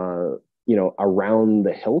 you know, around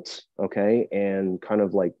the hilt, okay, and kind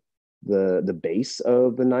of like the base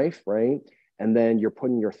of the knife, right? And then you're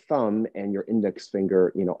putting your thumb and your index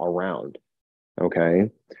finger, you know, around,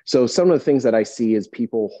 okay? So some of the things that I see is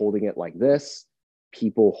people holding it like this,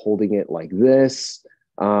 people holding it like this,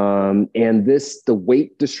 and the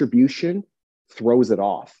weight distribution throws it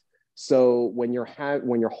off. So when you're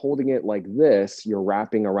holding it like this, you're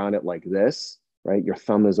wrapping around it like this, right? Your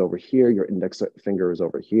thumb is over here, your index finger is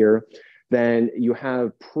over here. Then you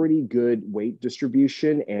have pretty good weight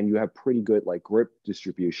distribution and you have pretty good like grip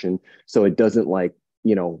distribution. So it doesn't like,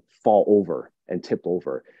 you know, fall over and tip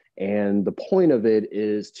over. And the point of it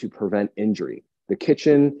is to prevent injury. The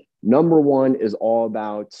kitchen, number one, is all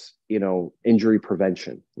about, you know, injury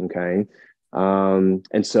prevention, okay?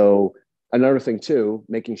 And so another thing too,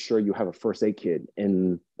 making sure you have a first aid kit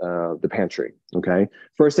in the pantry, okay?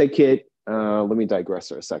 First aid kit, let me digress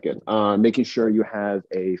for a second. Making sure you have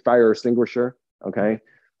a fire extinguisher, okay?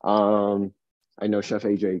 I know Chef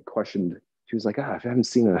AJ questioned, she was like, I haven't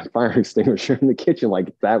seen a fire extinguisher in the kitchen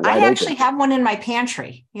like that. I actually have one in my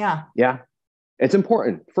pantry, yeah. Yeah, it's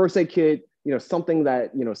important. First aid kit, you know, something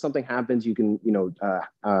that, you know, something happens, you can, you know,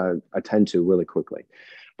 attend to really quickly.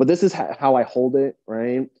 But this is how I hold it,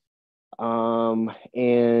 right?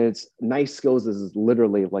 And knife skills is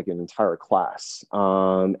literally like an entire class.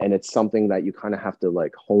 And it's something that you kind of have to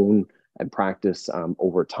like hone and practice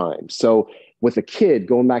over time. So with a kid,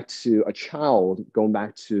 going back to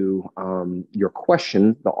your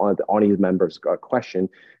question, the audience member's question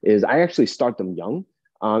is, I actually start them young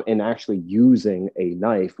and actually using a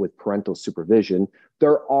knife with parental supervision.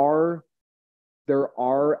 There are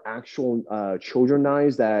actual children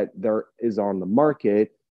knives that there is on the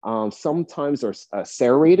market. Sometimes they're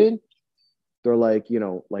serrated. They're like, you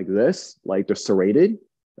know, like this, like they're serrated,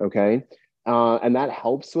 okay? And that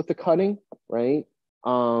helps with the cutting, right?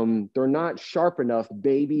 They're not sharp enough,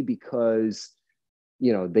 maybe because,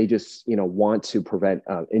 you know, they just, you know, want to prevent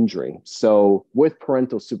injury. So with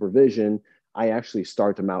parental supervision, I actually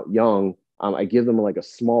start them out young. I give them like a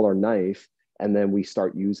smaller knife, and then we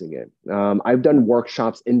start using it. I've done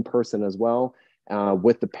workshops in person as well,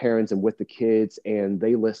 with the parents and with the kids, and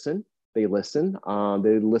they listen. They listen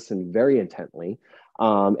very intently,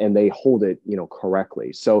 and they hold it, you know,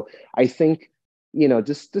 correctly. So I think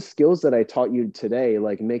just the skills that I taught you today,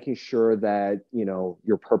 like making sure that,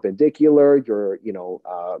 you're perpendicular,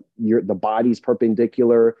 the body's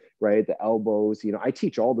perpendicular, right? The elbows, I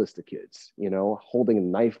teach all this to kids, holding a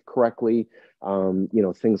knife correctly,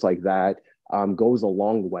 things like that, goes a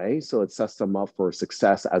long way. So it sets them up for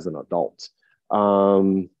success as an adult.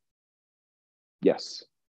 Yes.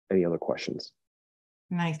 Any other questions?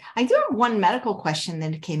 Nice. I do have one medical question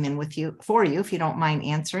that came in for you, if you don't mind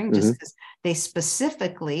answering, just because they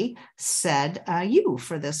specifically said you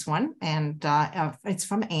for this one. And it's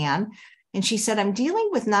from Anne. And she said, I'm dealing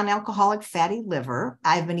with non-alcoholic fatty liver.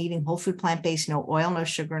 I've been eating whole food, plant-based, no oil, no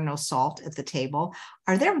sugar, no salt at the table.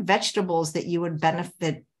 Are there vegetables that you would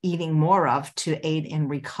benefit eating more of to aid in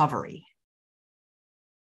recovery?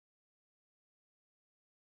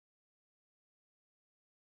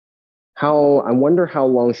 I wonder how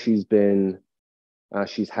long she's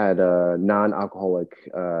had a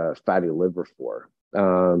non-alcoholic fatty liver for.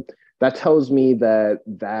 That tells me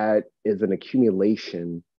that is an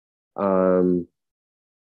accumulation from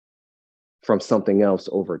something else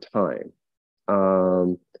over time.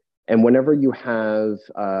 And whenever you have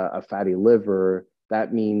a fatty liver,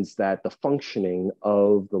 that means that the functioning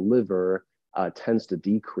of the liver tends to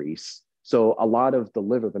decrease. So a lot of the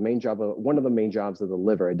liver, one of the main jobs of the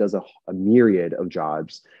liver, it does a myriad of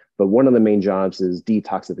jobs, but one of the main jobs is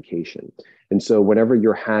detoxification. And so whenever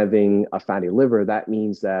you're having a fatty liver, that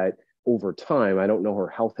means that over time, I don't know her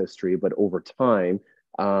health history, but over time,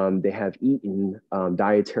 they have eaten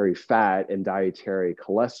dietary fat and dietary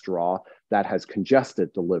cholesterol that has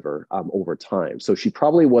congested the liver over time. So she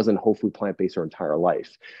probably wasn't whole food plant-based her entire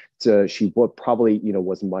life. So she probably,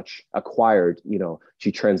 was much acquired,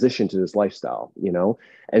 she transitioned to this lifestyle,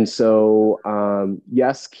 And so,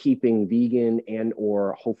 yes, keeping vegan and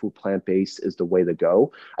or whole food plant-based is the way to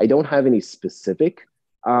go. I don't have any specific,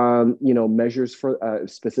 measures for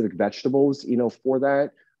specific vegetables, for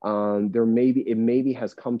that. It maybe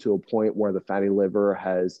has come to a point where the fatty liver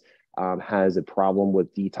has a problem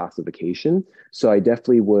with detoxification. So I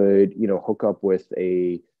definitely would, hook up with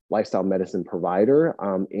a lifestyle medicine provider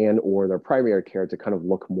and or their primary care to kind of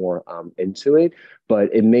look more into it.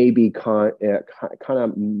 But it may be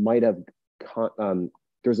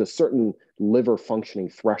there's a certain liver functioning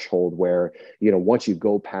threshold where, once you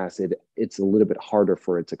go past it, it's a little bit harder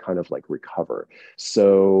for it to kind of like recover.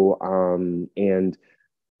 So,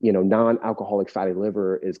 non-alcoholic fatty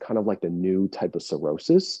liver is kind of like the new type of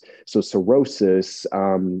cirrhosis. So cirrhosis,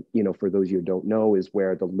 for those of you who don't know, is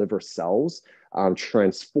where the liver cells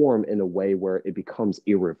transform in a way where it becomes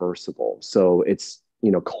irreversible. So it's,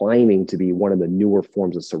 claiming to be one of the newer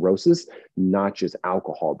forms of cirrhosis, not just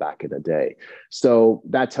alcohol back in the day. So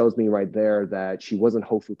that tells me right there that she wasn't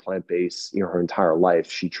whole food plant-based, her entire life.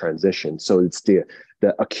 She transitioned. So it's the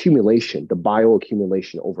accumulation, the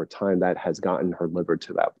bioaccumulation over time that has gotten her liver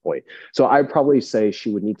to that point. So I'd probably say she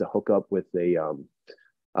would need to hook up with a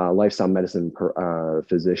lifestyle medicine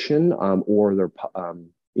physician or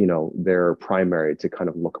their primary to kind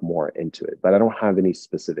of look more into it. But I don't have any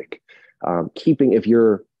specific if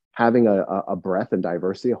you're having a breadth and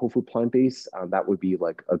diversity of whole food plant-based, that would be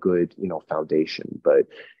like a good, foundation. But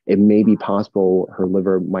it may be possible her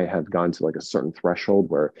liver might have gone to like a certain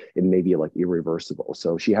threshold where it may be like irreversible.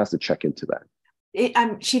 So she has to check into that.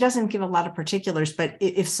 She doesn't give a lot of particulars, but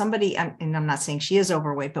if somebody, and I'm not saying she is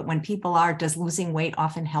overweight, but when people are, does losing weight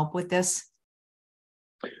often help with this?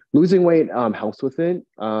 Losing weight helps with it.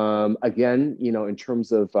 Again, in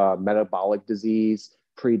terms of metabolic disease,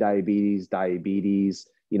 pre-diabetes, diabetes,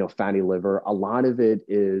 fatty liver, a lot of it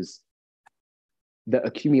is the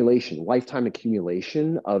lifetime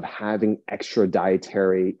accumulation of having extra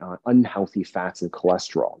dietary unhealthy fats and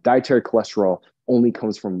cholesterol. Dietary cholesterol only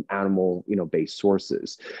comes from animal, based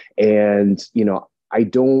sources. And, I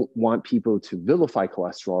don't want people to vilify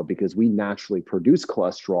cholesterol because we naturally produce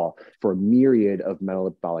cholesterol for a myriad of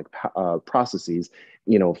metabolic processes.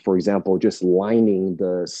 For example, just lining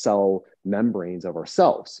the cell membranes of our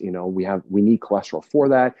cells. We need cholesterol for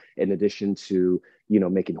that, in addition to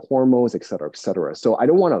making hormones, et cetera, et cetera. So I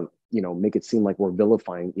don't want to make it seem like we're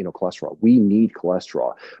vilifying cholesterol. We need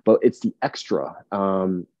cholesterol, but it's the extra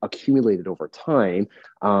accumulated over time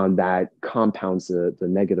that compounds the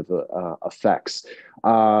negative effects.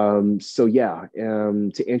 So yeah,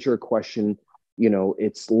 to answer your question,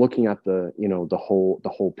 it's looking at the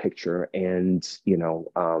whole picture, and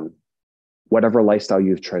whatever lifestyle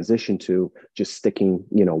you've transitioned to, just sticking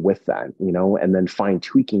with that, and then fine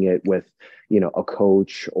tweaking it with a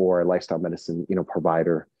coach or a lifestyle medicine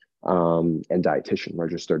provider and dietitian,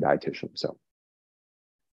 registered dietitian. So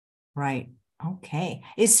right. Okay.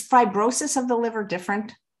 Is fibrosis of the liver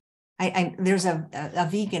different? There's a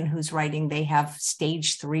vegan who's writing, they have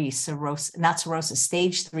stage 3 cirrhosis, not cirrhosis,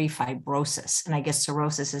 stage 3 fibrosis. And I guess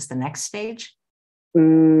cirrhosis is the next stage.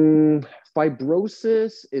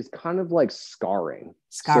 Fibrosis is kind of like scarring.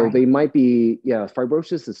 So they might be,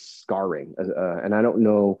 fibrosis is scarring. And I don't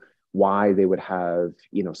know why they would have,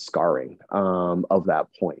 scarring of that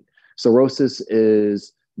point. Cirrhosis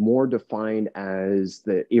is more defined as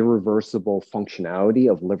the irreversible functionality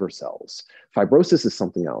of liver cells. Fibrosis is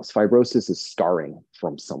something else. Fibrosis is scarring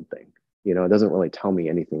from something. It doesn't really tell me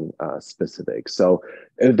anything specific. So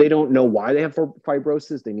if they don't know why they have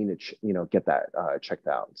fibrosis, they need to, get that checked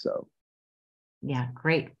out. So. Yeah,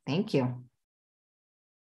 great. Thank you.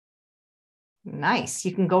 Nice.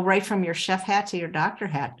 You can go right from your chef hat to your doctor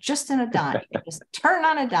hat, just in a dime. Just turn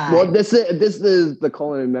on a dime. Well, this is the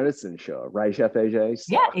Culinary Medicine show, right, Chef AJ?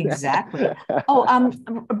 So. Yeah, exactly.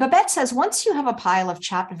 Babette says, once you have a pile of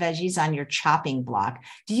chopped veggies on your chopping block,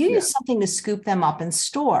 do you use something to scoop them up and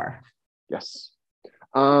store? Yes.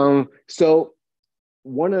 So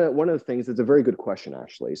one of the things, it's a very good question,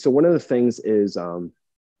 actually. So one of the things is,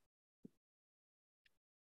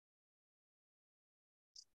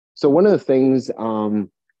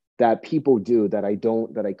 that people do that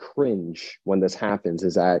I cringe when this happens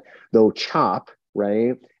is that they'll chop,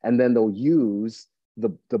 right? And then they'll use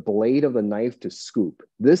the blade of the knife to scoop.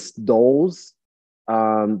 This dulls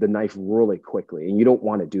the knife really quickly, and you don't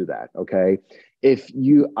want to do that, okay?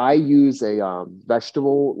 I use a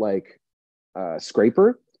vegetable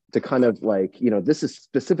scraper to kind of this is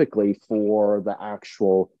specifically for the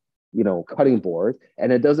actual cutting board.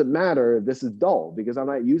 And it doesn't matter if this is dull because I'm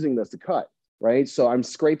not using this to cut, right? So I'm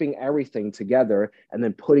scraping everything together and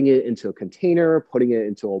then putting it into a container, putting it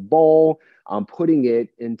into a bowl, putting it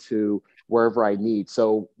into wherever I need.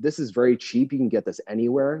 So this is very cheap. You can get this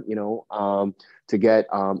anywhere, to get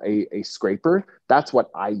a scraper. That's what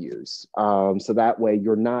I use. So that way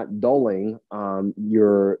you're not dulling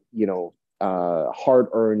your,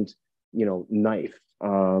 hard-earned, knife.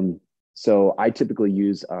 So I typically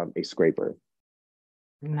use a scraper.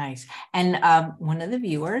 Nice. And one of the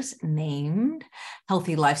viewers named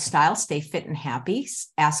Healthy Lifestyle, Stay Fit and Happy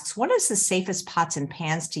asks, what is the safest pots and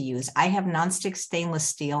pans to use? I have nonstick stainless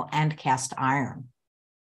steel and cast iron.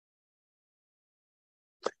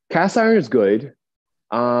 Cast iron is good.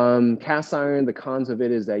 Cast iron, the cons of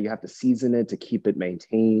it is that you have to season it to keep it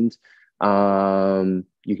maintained.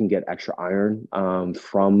 You can get extra iron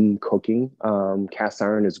from cooking. Cast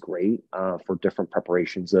iron is great for different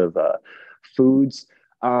preparations of foods.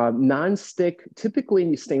 Non-stick,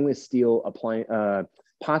 typically stainless steel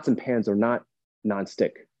pots and pans are not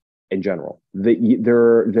non-stick in general.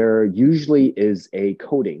 There usually is a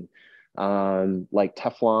coating like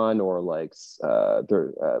Teflon or like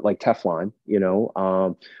Teflon,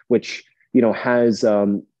 which has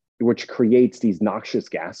which creates these noxious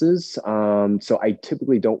gases. So I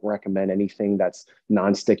typically don't recommend anything that's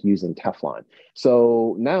non-stick using Teflon.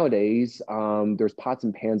 So nowadays, there's pots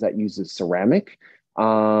and pans that uses ceramic.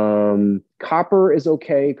 Copper is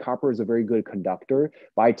okay. Copper is a very good conductor,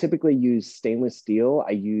 but I typically use stainless steel.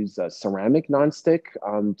 I use ceramic nonstick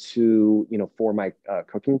for my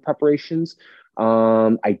cooking preparations.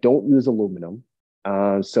 I don't use aluminum.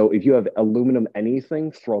 So if you have aluminum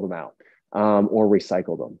anything, throw them out or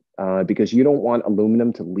recycle them because you don't want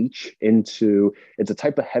aluminum to leach into. It's a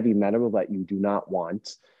type of heavy metal that you do not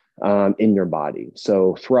want in your body.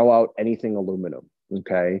 So throw out anything aluminum.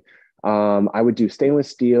 Okay. I would do stainless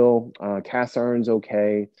steel, cast iron's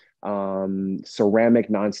okay. Ceramic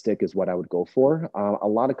nonstick is what I would go for. A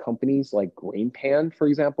lot of companies like Grain Pan, for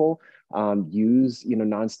example, use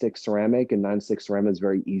nonstick ceramic, and nonstick ceramic is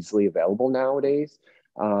very easily available nowadays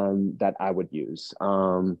that I would use.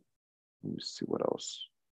 Let me see what else.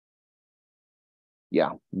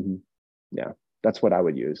 Yeah, yeah, that's what I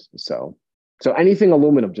would use. So anything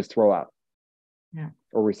aluminum, just throw out,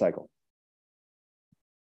 or recycle.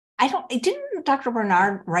 Didn't Dr.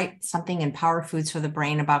 Bernard write something in Power Foods for the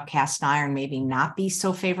Brain about cast iron maybe not be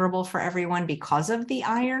so favorable for everyone because of the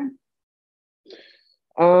iron?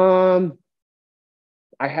 I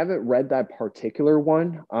haven't read that particular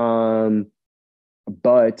one,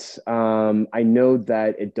 but I know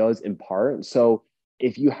that it does impart. So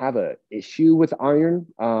if you have an issue with iron,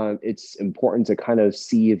 it's important to kind of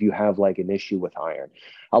see if you have like an issue with iron.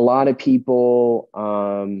 A lot of people,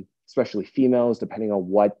 especially females, depending on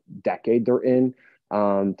what decade they're in,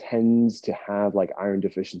 tends to have like iron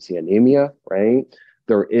deficiency anemia, right?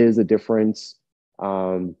 There is a difference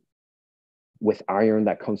with iron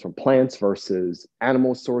that comes from plants versus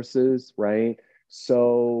animal sources, right?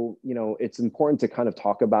 So, it's important to kind of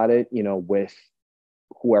talk about it, with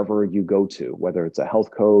whoever you go to, whether it's a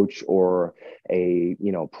health coach or a,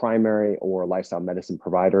 primary or lifestyle medicine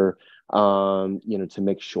provider, to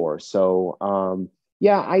make sure. So,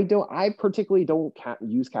 yeah, I particularly don't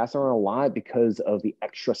use cast iron a lot because of the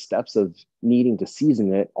extra steps of needing to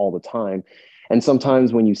season it all the time. And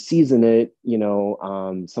sometimes when you season it,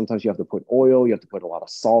 sometimes you have to put oil, you have to put a lot of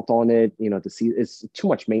salt on it, to see, it's too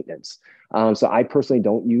much maintenance. So I personally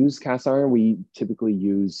don't use cast iron. We typically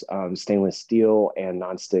use stainless steel and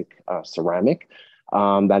nonstick ceramic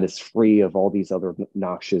that is free of all these other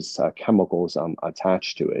noxious chemicals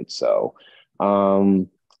attached to it. So,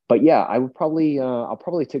 but yeah, I would probably I'll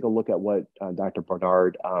probably take a look at what Dr.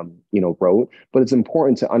 Bernard wrote. But it's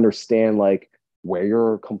important to understand like where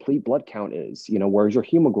your complete blood count is, where's your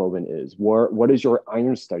hemoglobin is, what is your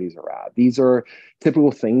iron studies are at. These are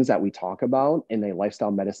typical things that we talk about in a lifestyle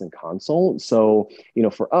medicine consult. So,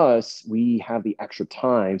 for us, we have the extra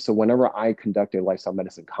time. So whenever I conduct a lifestyle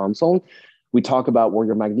medicine consult, we talk about where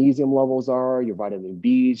your magnesium levels are, your vitamin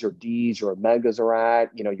B's, your D's, your omegas are at,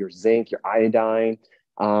 your zinc, your iodine.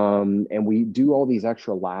 And we do all these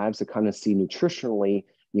extra labs to kind of see nutritionally,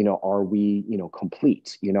 are we,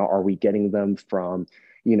 complete? Are we getting them from,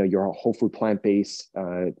 your whole food plant-based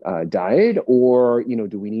diet, or,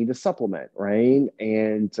 do we need a supplement, right?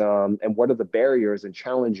 And what are the barriers and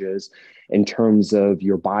challenges in terms of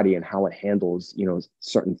your body and how it handles,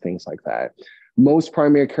 certain things like that. Most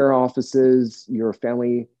primary care offices, your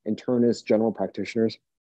family internist, general practitioners,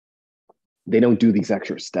 they don't do these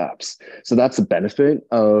extra steps. So that's the benefit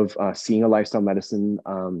of seeing a lifestyle medicine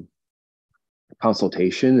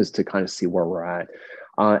consultation, is to kind of see where we're at.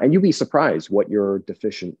 And you'll be surprised what you're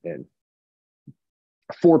deficient in.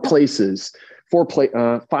 5 places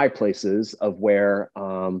of where,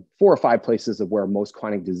 4 or 5 places of where most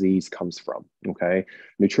chronic disease comes from, okay?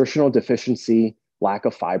 Nutritional deficiency, lack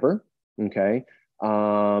of fiber, okay?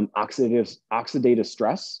 Oxidative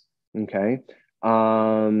stress, okay?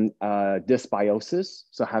 Dysbiosis,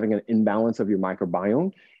 so having an imbalance of your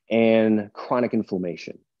microbiome, and chronic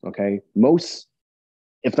inflammation, okay? Most,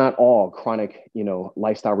 if not all, chronic,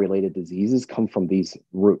 lifestyle related diseases come from these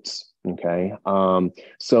roots, okay?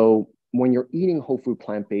 So when you're eating whole food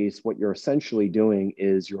plant-based, what you're essentially doing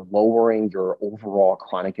is you're lowering your overall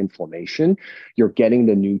chronic inflammation. You're getting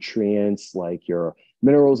the nutrients like your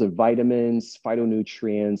minerals and vitamins,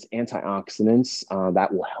 phytonutrients, antioxidants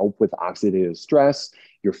that will help with oxidative stress.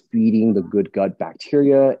 You're feeding the good gut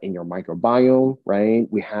bacteria in your microbiome, right?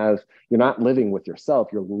 You're not living with yourself,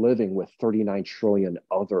 you're living with 39 trillion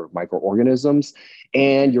other microorganisms,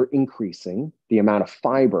 and you're increasing the amount of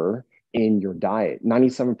fiber in your diet.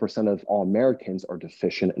 97% of all Americans are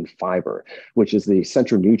deficient in fiber, which is the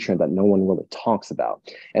essential nutrient that no one really talks about.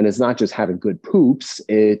 And it's not just having good poops,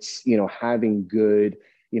 it's, having good,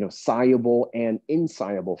 soluble and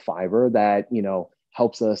insoluble fiber that,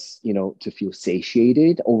 helps us, to feel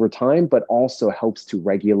satiated over time, but also helps to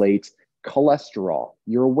regulate cholesterol,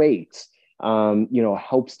 your weight,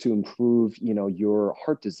 helps to improve, your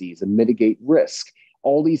heart disease and mitigate risk.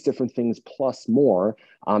 All these different things plus more,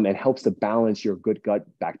 and helps to balance your good gut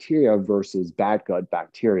bacteria versus bad gut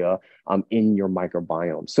bacteria in your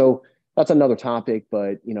microbiome. So that's another topic,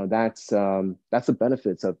 but that's the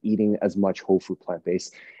benefits of eating as much whole food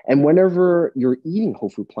plant-based. And whenever you're eating whole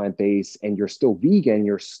food plant-based and you're still vegan,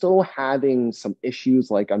 you're still having some issues,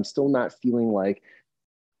 like I'm still not feeling like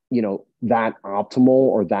that optimal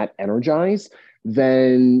or that energized,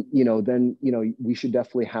 then we should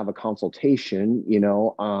definitely have a consultation,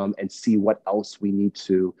 and see what else we need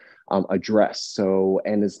to address. So,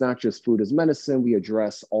 and it's not just food as medicine. We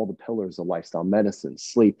address all the pillars of lifestyle medicine: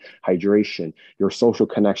 sleep, hydration, your social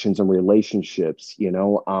connections and relationships,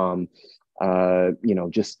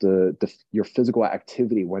 just your physical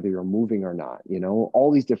activity, whether you're moving or not,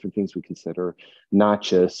 all these different things we consider, not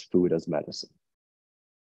just food as medicine.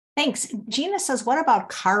 Thanks. Gina says, what about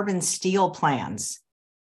carbon steel plans?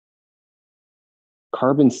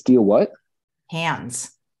 Carbon steel what?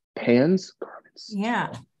 Pans. Pans? Carbon steel.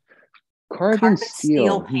 Yeah. Carbon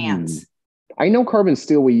steel pans. I know carbon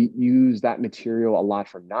steel, we use that material a lot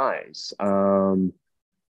for knives.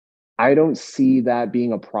 I don't see that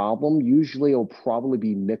being a problem. Usually it'll probably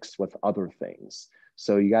be mixed with other things.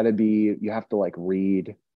 So you have to like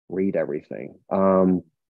read everything.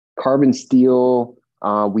 Carbon steel,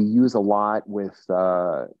 we use a lot with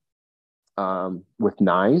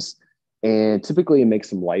knives, and typically it makes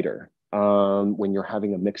them lighter when you're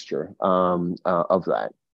having a mixture of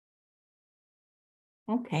that.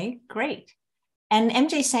 Okay, great. And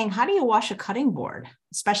MJ saying, how do you wash a cutting board,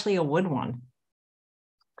 especially a wood one?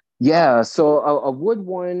 Yeah, so a wood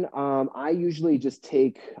one, I usually just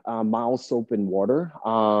take mild soap and water.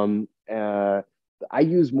 I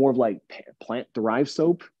use more of like plant-derived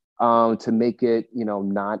soap to make it,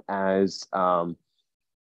 not as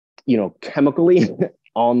chemically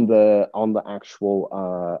on the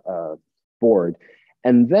actual board.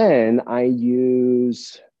 And then I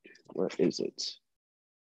use, where is it?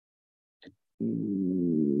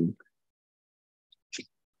 Hmm,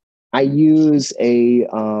 I use where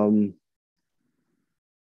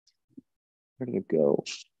did it go?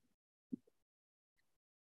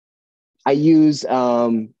 I use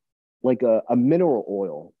like a mineral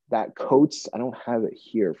oil that coats, I don't have it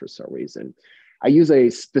here for some reason. I use a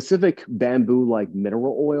specific bamboo like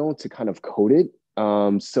mineral oil to kind of coat it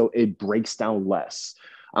so it breaks down less.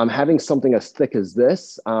 Having something as thick as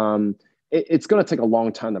this, it's going to take a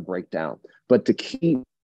long time to break down. But to keep,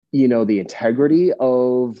 the integrity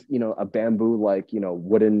of, a bamboo like,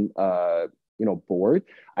 wooden, board,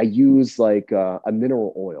 I use like a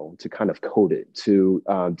mineral oil to kind of coat it to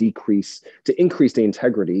increase the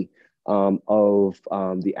integrity of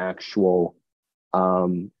the actual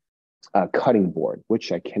cutting board,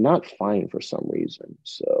 which I cannot find for some reason.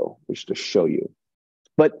 So, which to show you,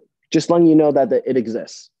 but just letting you know that it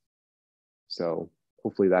exists. So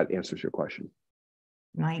hopefully that answers your question.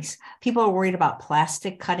 Nice. People are worried about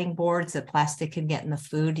plastic cutting boards, that plastic can get in the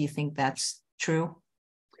food. Do you think that's true?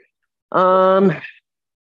 Um,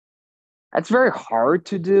 That's very hard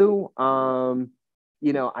to do.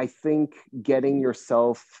 I think getting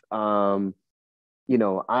yourself, I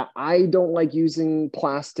don't like using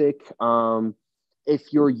plastic.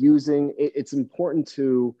 If you're using it, it's important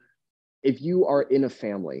to, if you are in a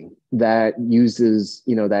family that uses,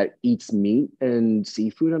 that eats meat and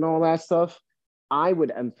seafood and all that stuff, I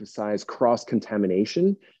would emphasize cross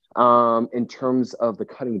contamination in terms of the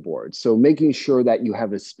cutting board. So making sure that you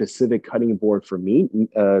have a specific cutting board for meat,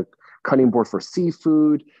 cutting board for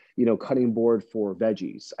seafood, cutting board for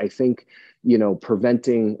veggies. I think,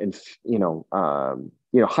 preventing and,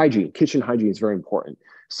 hygiene, kitchen hygiene is very important.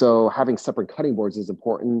 So having separate cutting boards is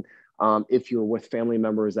important. If you're with family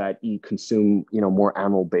members that consume, more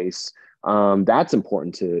animal based, that's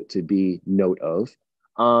important to be note of.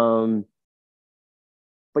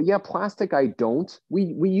 But yeah, plastic, I don't.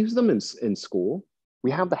 We use them in school.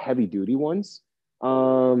 We have the heavy duty ones.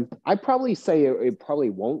 I'd probably say it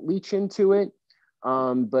probably won't leach into it.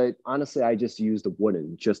 But honestly, I just use the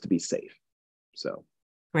wooden just to be safe. So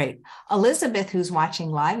Great. Elizabeth, who's watching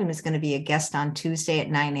live and is going to be a guest on Tuesday at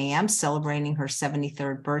 9 a.m., celebrating her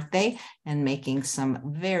 73rd birthday and making some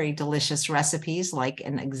very delicious recipes like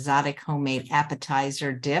an exotic homemade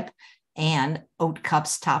appetizer dip and oat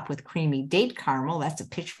cups topped with creamy date caramel. That's a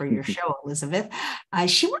pitch for your show, Elizabeth.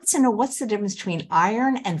 She wants to know, what's the difference between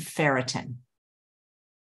iron and ferritin?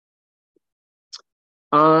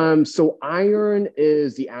 So iron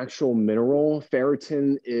is the actual mineral.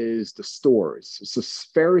 Ferritin is the stores. So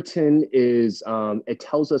ferritin is it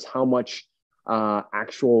tells us how much how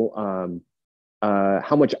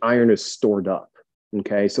much iron is stored up.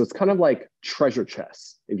 Okay, so it's kind of like treasure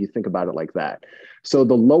chests if you think about it like that. So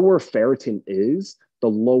the lower ferritin is, the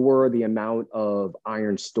lower the amount of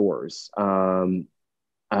iron stores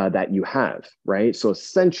that you have, right? So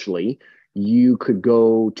essentially, you could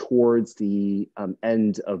go towards the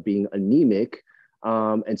end of being anemic.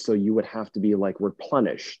 And so you would have to be like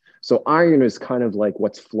replenished. So iron is kind of like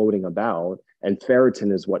what's floating about, and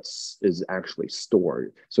ferritin is is actually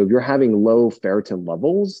stored. So if you're having low ferritin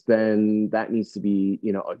levels, then that needs to be,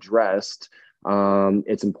 addressed.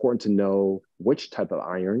 It's important to know which type of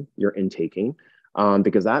iron you're intaking,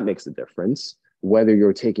 because that makes a difference. Whether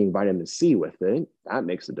you're taking vitamin C with it, that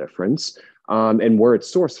makes a difference. And where it's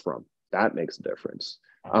sourced from, that makes a difference.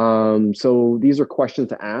 So these are questions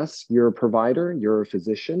to ask your provider, your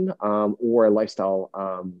physician, or a lifestyle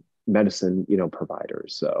medicine, provider.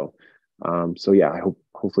 So, yeah,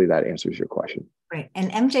 hopefully that answers your question. Great.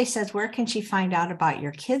 And MJ says, where can she find out about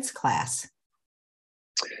your kids' class?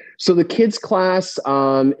 So the kids class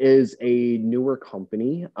is a newer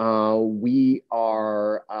company. We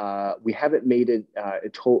haven't made it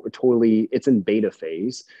totally, it's in beta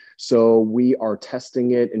phase. So we are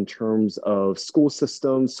testing it in terms of school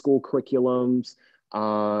systems, school curriculums.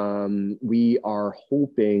 We are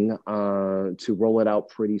hoping to roll it out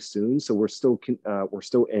pretty soon. So we're still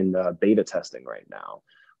in beta testing right now.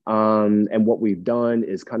 And what we've done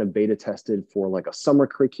is kind of beta tested for like a summer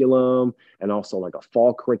curriculum and also like a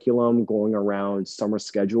fall curriculum going around summer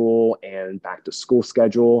schedule and back to school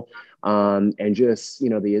schedule. And just,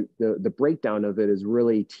 the breakdown of it is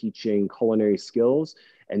really teaching culinary skills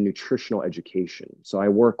and nutritional education. So I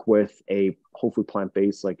work with a whole food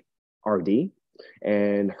plant-based like RD.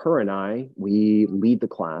 And her and I, we lead the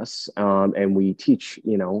class, and we teach,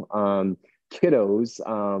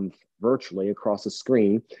 kiddos virtually across the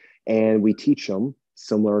screen. And we teach them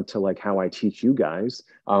similar to like how I teach you guys,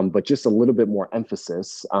 but just a little bit more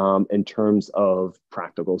emphasis in terms of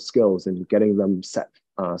practical skills and getting them set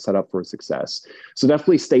up for success. So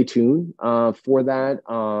definitely stay tuned for that,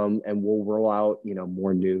 and we'll roll out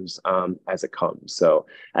more news as it comes. So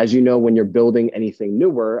as you know, when you're building anything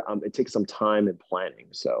newer, it takes some time and planning.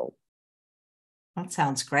 So that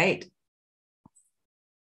sounds great.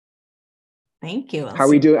 Thank you. How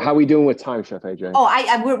we doing with time, Chef AJ?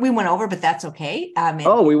 Oh, we went over, but that's okay.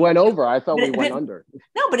 We went over. I thought we went under.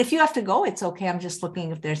 No, but if you have to go, it's okay. I'm just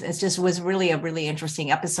looking if it just was really a really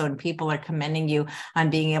interesting episode, and people are commending you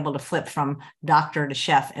on being able to flip from doctor to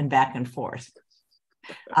chef and back and forth.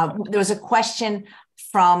 There was a question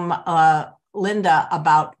from Linda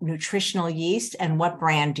about nutritional yeast and what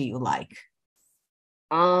brand do you like?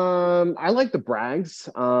 I like the Bragg's.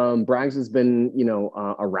 Bragg's has been,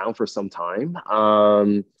 around for some time.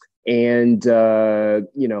 I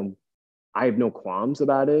have no qualms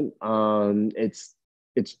about it.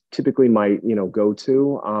 It's typically my,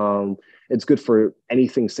 go-to. It's good for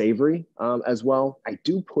anything savory, as well. I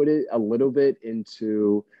do put it a little bit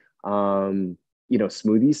into,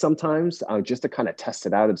 smoothies sometimes, just to kind of test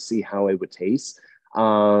it out and see how it would taste.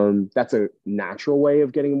 That's a natural way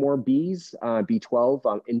of getting more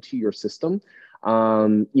B12 into your system.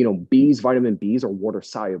 Vitamin Bs are water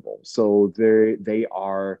soluble. So they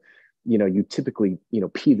are, you typically,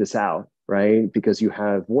 pee this out, right? Because you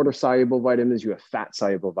have water soluble vitamins, you have fat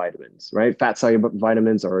soluble vitamins, right? Fat soluble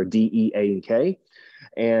vitamins are D, E, A, and K.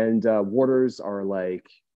 And waters are like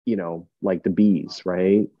the Bs,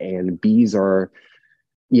 right? And Bs are,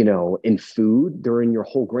 in food, they're in your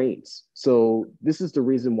whole grains. So this is the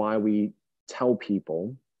reason why we tell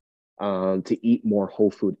people to eat more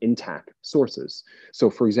whole food intact sources. So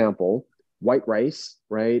for example, white rice,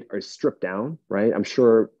 right, is stripped down, right? I'm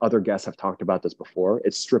sure other guests have talked about this before.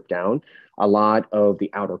 It's stripped down. A lot of the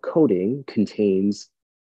outer coating contains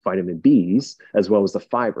vitamin Bs as well as the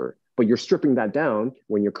fiber, but you're stripping that down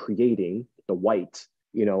when you're creating the white,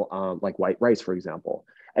 like white rice, for example.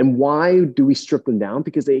 And why do we strip them down?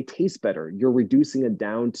 Because they taste better. You're reducing it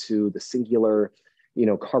down to the singular,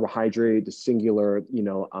 carbohydrate, the singular,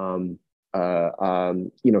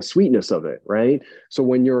 sweetness of it, right? So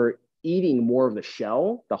when you're eating more of the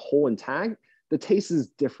shell, the whole intact, the taste is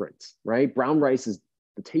different, right? Brown rice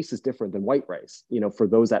the taste is different than white rice, for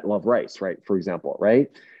those that love rice, right? For example, right?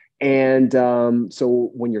 And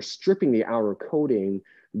so when you're stripping the outer coating,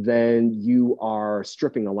 then you are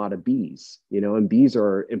stripping a lot of Bs, and Bs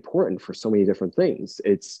are important for so many different things.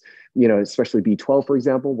 It's, especially B12, for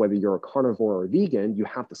example, whether you're a carnivore or a vegan, you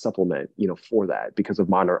have to supplement, for that because of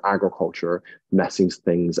modern agriculture messing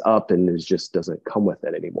things up and it just doesn't come with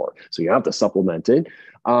it anymore. So you have to supplement it.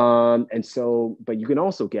 But you can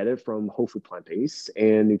also get it from whole food plant-based,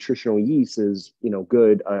 and nutritional yeast is,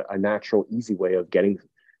 good, a natural, easy way of getting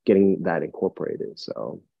that incorporated.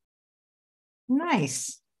 So.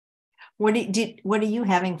 Nice. What are you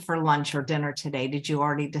having for lunch or dinner today? Did you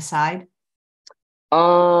already decide?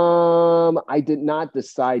 I did not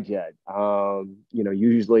decide yet.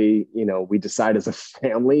 Usually, we decide as a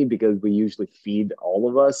family because we usually feed all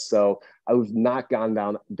of us. So I've not gone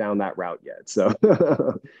down that route yet. So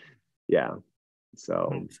yeah.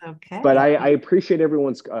 So, that's okay. But I appreciate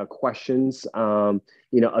everyone's questions.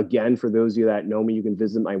 Again, for those of you that know me, you can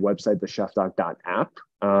visit my website, TheChefDoc.app.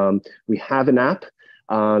 We have an app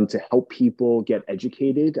to help people get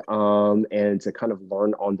educated and to kind of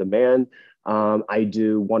learn on demand. I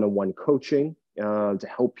do one-on-one coaching to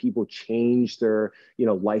help people change their,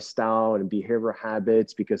 lifestyle and behavioral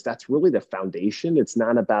habits, because that's really the foundation. It's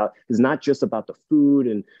not just about the food,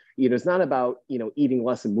 and, it's not about, eating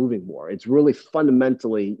less and moving more. It's really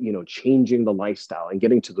fundamentally, changing the lifestyle and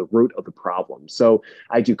getting to the root of the problem. So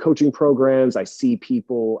I do coaching programs. I see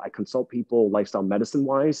people, I consult people lifestyle medicine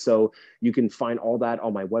wise. So you can find all that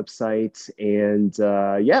on my website. And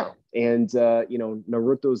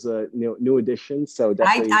Naruto's a new addition. So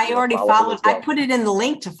definitely I already followed. Well. I put it in the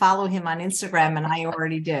link to follow him on Instagram, and I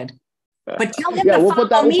already did. But tell him we'll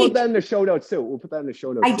put that in the show notes too.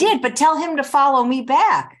 I did, but tell him to follow me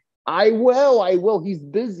back. I will. He's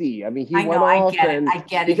busy. I mean, he went off and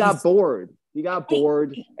he got bored. He got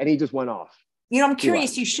bored and he just went off. I'm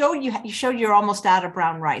curious. You showed you're almost out of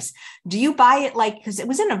brown rice. Do you buy it because it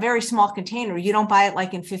was in a very small container? You don't buy it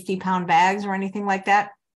like in 50-pound bags or anything like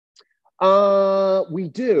that? We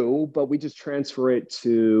do, but we just transfer it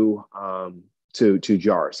to to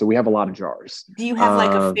jars. So we have a lot of jars. Do you have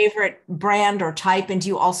like a favorite brand or type? And do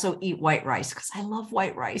you also eat white rice? Because I love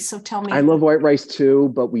white rice. So tell me. I love white rice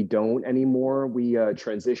too, but we don't anymore. We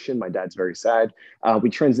transitioned. My dad's very sad. We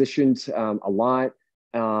transitioned a lot.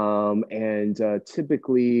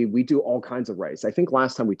 Typically we do all kinds of rice. I think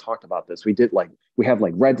last time we talked about this, we have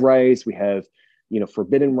like red rice. We have,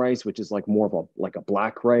 forbidden rice, which is like more of a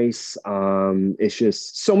black rice. It's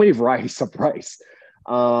just so many varieties of rice.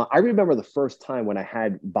 I remember the first time when I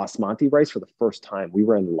had basmati rice for the first time. We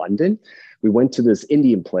were in London. We went to this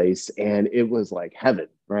Indian place and it was like heaven,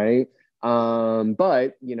 right?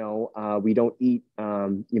 But we don't eat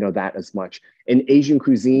that as much. In Asian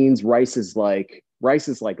cuisines, rice is like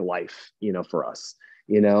life, for us.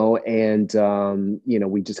 We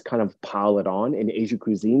just kind of pile it on. In Asian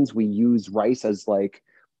cuisines, we use rice as like,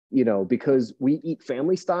 because we eat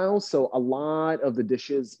family style. So a lot of the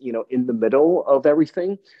dishes, in the middle of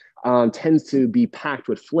everything tends to be packed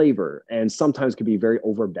with flavor and sometimes can be very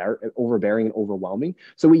overbearing and overwhelming.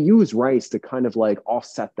 So we use rice to kind of like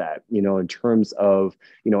offset that, in terms of,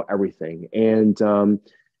 everything. And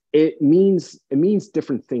it means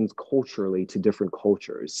different things culturally to different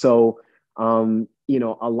cultures. So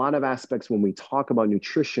a lot of aspects when we talk about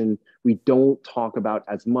nutrition, we don't talk about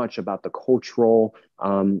as much about the cultural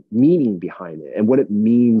meaning behind it and what it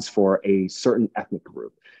means for a certain ethnic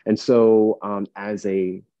group. And so as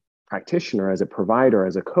a practitioner, as a provider,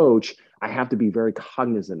 as a coach, I have to be very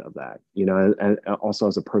cognizant of that, and also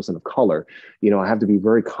as a person of color, I have to be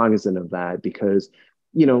very cognizant of that because,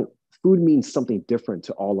 food means something different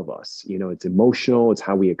to all of us. It's emotional. It's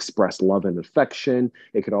how we express love and affection.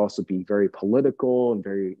 It could also be very political and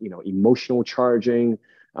very, emotional charging,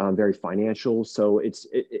 very financial. So it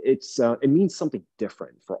means something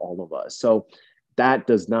different for all of us. So that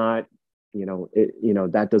does not,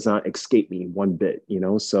 that does not escape me one bit,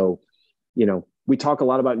 So, we talk a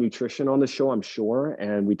lot about nutrition on the show, I'm sure,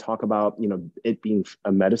 and we talk about, it being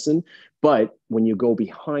a medicine. But when you go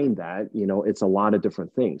behind that, it's a lot of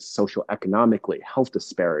different things, social, economically, health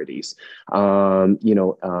disparities, food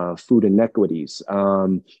inequities.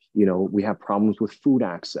 We have problems with food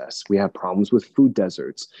access. We have problems with food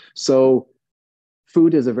deserts. So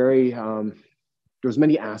food is a very, there's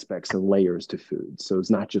many aspects and layers to food. So it's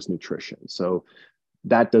not just nutrition. So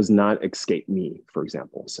that does not escape me, for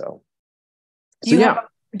example. Do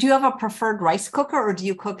you have a preferred rice cooker or do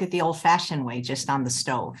you cook it the old fashioned way, just on the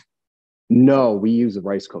stove? No, we use a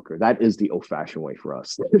rice cooker. That is the old fashioned way for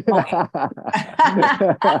us. Okay.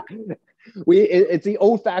 It's the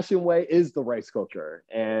old fashioned way is the rice cooker.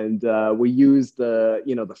 And we use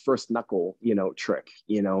the first knuckle, trick,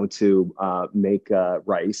 to make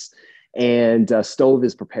rice. And stove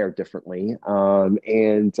is prepared differently.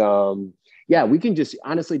 Yeah, we can just,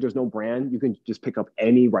 honestly, there's no brand. You can just pick up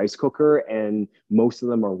any rice cooker and most of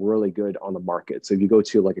them are really good on the market. So if you go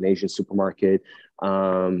to like an Asian supermarket,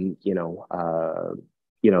 they'll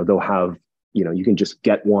have, you can just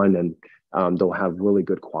get one and they'll have really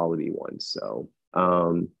good quality ones. So,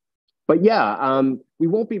 but yeah, we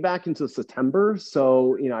won't be back until September.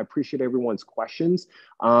 So, I appreciate everyone's questions.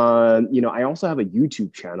 I also have a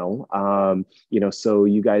YouTube channel, so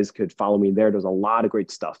you guys could follow me there. There's a lot of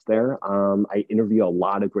great stuff there. I interview a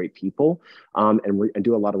lot of great people and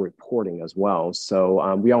do a lot of reporting as well.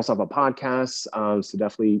 So we also have a podcast. So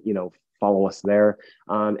definitely, follow us there.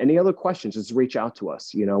 Any other questions, just reach out to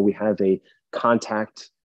us. We have a contact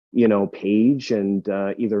page, and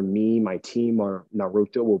either me, my team, or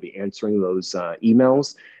Naruto will be answering those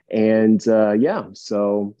emails. And yeah,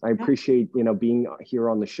 so I appreciate, being here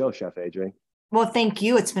on the show, Chef AJ. Well, thank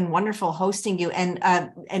you. It's been wonderful hosting you.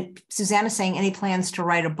 And Susanna's saying, any plans to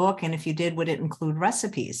write a book? And if you did, would it include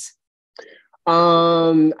recipes?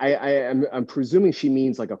 I'm presuming she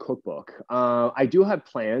means like a cookbook. I do have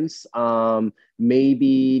plans,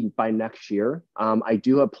 maybe by next year. I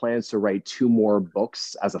do have plans to write 2 more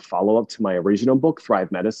books as a follow-up to my original book,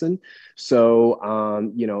 Thrive Medicine. So,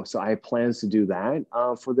 so I have plans to do that,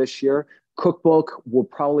 for this year. Cookbook will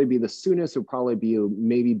probably be the soonest. It'll probably be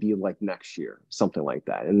maybe like next year, something like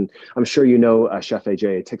that. And I'm sure Chef AJ,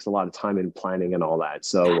 it takes a lot of time in planning and all that.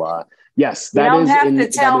 So yes, that is. You don't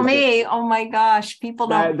have to tell me. Oh my gosh, people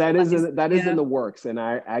don't. That is in the works, and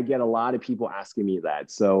I get a lot of people asking me that.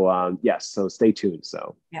 So yes, so stay tuned.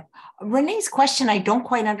 So yeah, Renee's question, I don't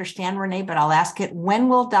quite understand, Renee, but I'll ask it. When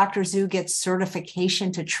will Dr. Zhu get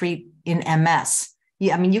certification to treat in MS?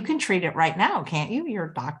 Yeah, I mean, you can treat it right now, can't you? You're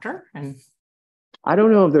a doctor. And I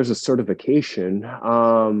don't know if there's a certification.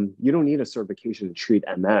 You don't need a certification to treat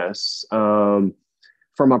MS.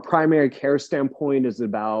 From a primary care standpoint, is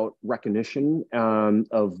about recognition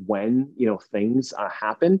of when things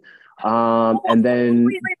happen. And then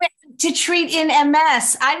Wait. To treat in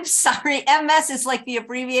MS. I'm sorry. MS is like the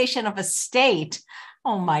abbreviation of a state.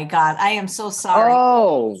 Oh my God. I am so sorry.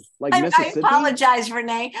 oh, like I Mississippi. apologize,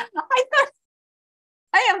 Renee.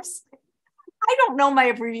 I am. I don't know my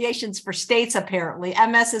abbreviations for states. Apparently,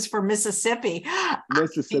 MS is for Mississippi.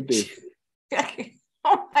 Mississippi.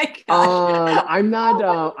 Oh my gosh. I'm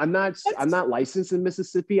not licensed in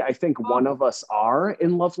Mississippi. I think one of us are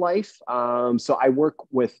in Love Life. So I work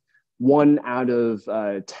with 1 out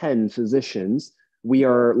of 10 physicians. We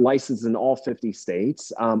are licensed in all 50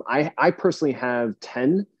 states. I personally have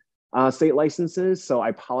 10 state licenses. So I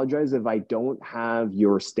apologize if I don't have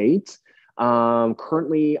your state.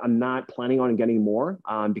 Currently, I'm not planning on getting more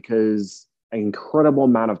because an incredible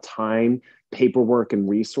amount of time, paperwork, and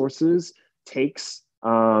resources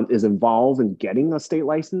is involved in getting a state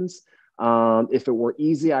license. If it were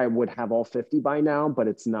easy, I would have all 50 by now, but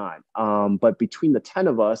it's not. But between the 10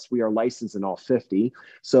 of us, we are licensed in all 50.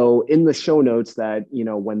 So in the show notes that,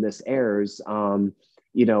 when this airs,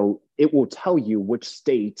 it will tell you which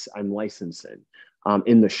state I'm licensed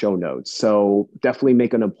in the show notes. So definitely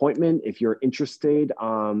make an appointment if you're interested.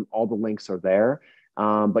 All the links are there.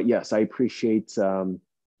 But yes, I appreciate, I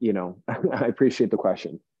appreciate the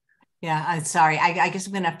question. Yeah, I'm sorry. I guess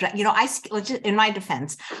I'm going to have to, in my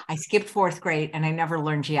defense, I skipped 4th grade and I never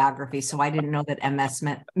learned geography. So I didn't know that MS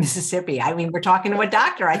meant Mississippi. I mean, we're talking to a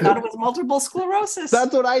doctor. I thought it was multiple sclerosis.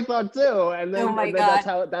 That's what I thought too. And then, oh my and then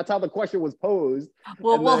God. that's how the question was posed.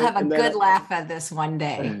 Well, we'll have a good laugh at this one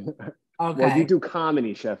day. Okay. Well, you do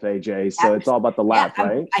comedy, Chef AJ, so it's all about the laugh,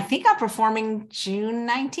 right? I think I'm performing June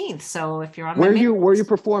 19th. So if you're on where are you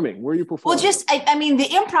performing? Well, I mean, the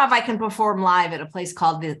improv I can perform live at a place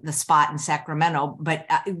called the Spot in Sacramento, but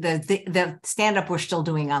the stand-up we're still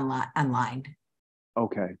doing online.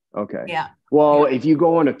 Okay. Yeah. Well, if you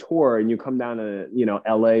go on a tour and you come down to,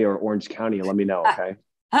 LA or Orange County, let me know, okay?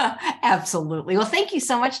 Absolutely. Well, thank you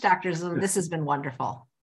so much, Dr. Zhu. This has been wonderful.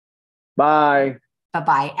 Bye.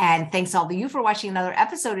 Bye-bye. And thanks all of you for watching another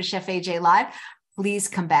episode of Chef AJ Live. Please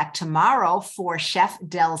come back tomorrow for Chef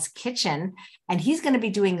Dell's Kitchen. And he's going to be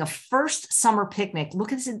doing a first summer picnic.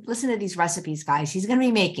 Listen to these recipes, guys. He's going to be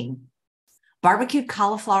making barbecued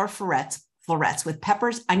cauliflower florets with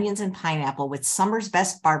peppers, onions, and pineapple with summer's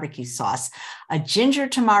best barbecue sauce, a ginger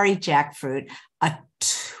tamari jackfruit, a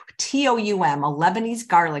TOUM, a Lebanese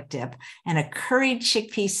garlic dip, and a curried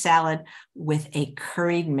chickpea salad with a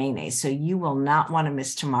curried mayonnaise. So you will not want to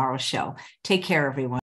miss tomorrow's show. Take care, everyone.